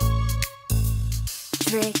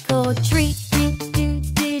 Trick or treat, do do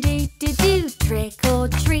do do do do. Trick or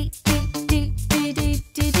treat, do do do do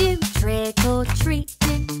do do. Trick or treat,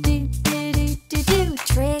 do do do do do do.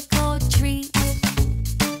 Trick or treat.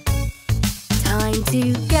 Time to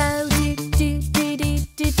go, do do do do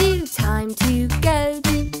do do. Time to go,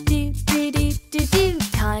 do do do do do do.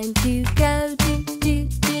 Time to go, do do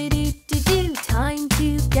do do do do. Time to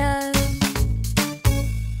go.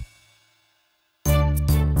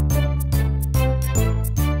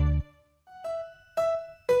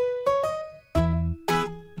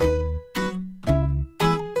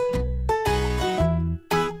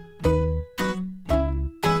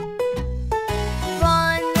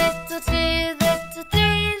 One little, two little,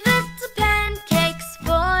 three little pancakes.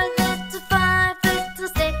 4 little, 5 little,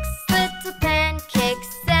 6 little pancakes.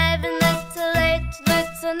 7 little, 8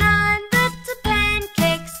 little, 9 little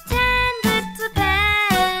pancakes. 10 little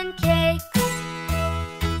pancakes.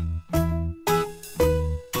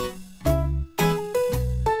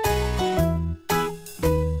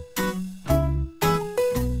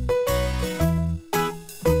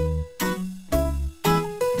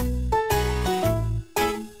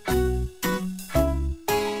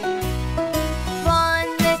 One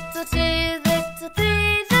little, 2 little,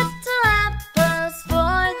 3 little apples.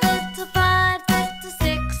 4 little, 5 little,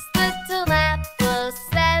 6 little apples.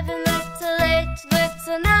 7 little, 8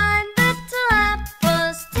 little, 9 little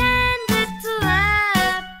apples. 10 little apples.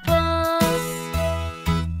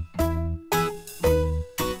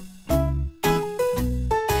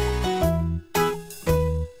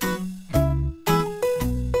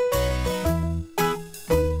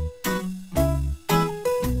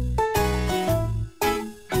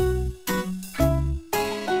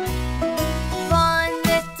 One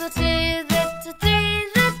little, 2 little, 3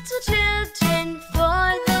 little children.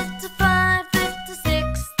 4 little, 5 little,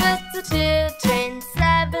 6 little children.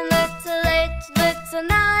 7 little, 8 little,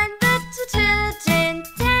 9 little children.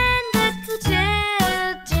 10 little children.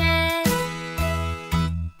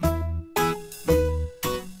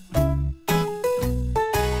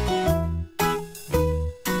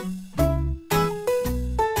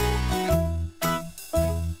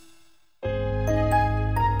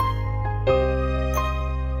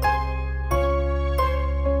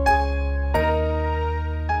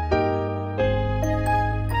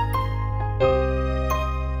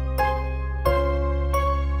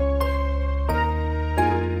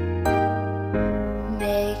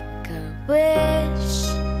 Make a wish.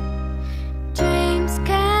 Dreams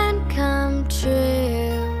can come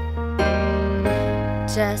true.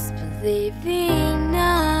 Just believe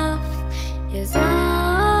enough is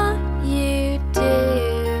all you do.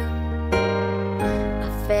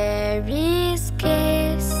 A fairy's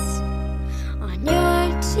kiss on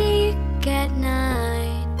your cheek at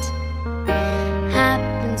night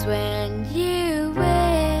happens when you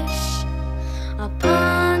wish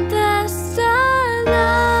upon the starlight.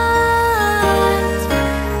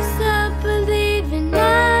 So believe in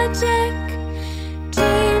magic.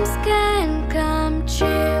 Dreams can come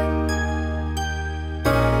true.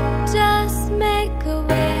 Just make a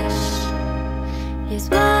wish is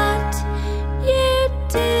what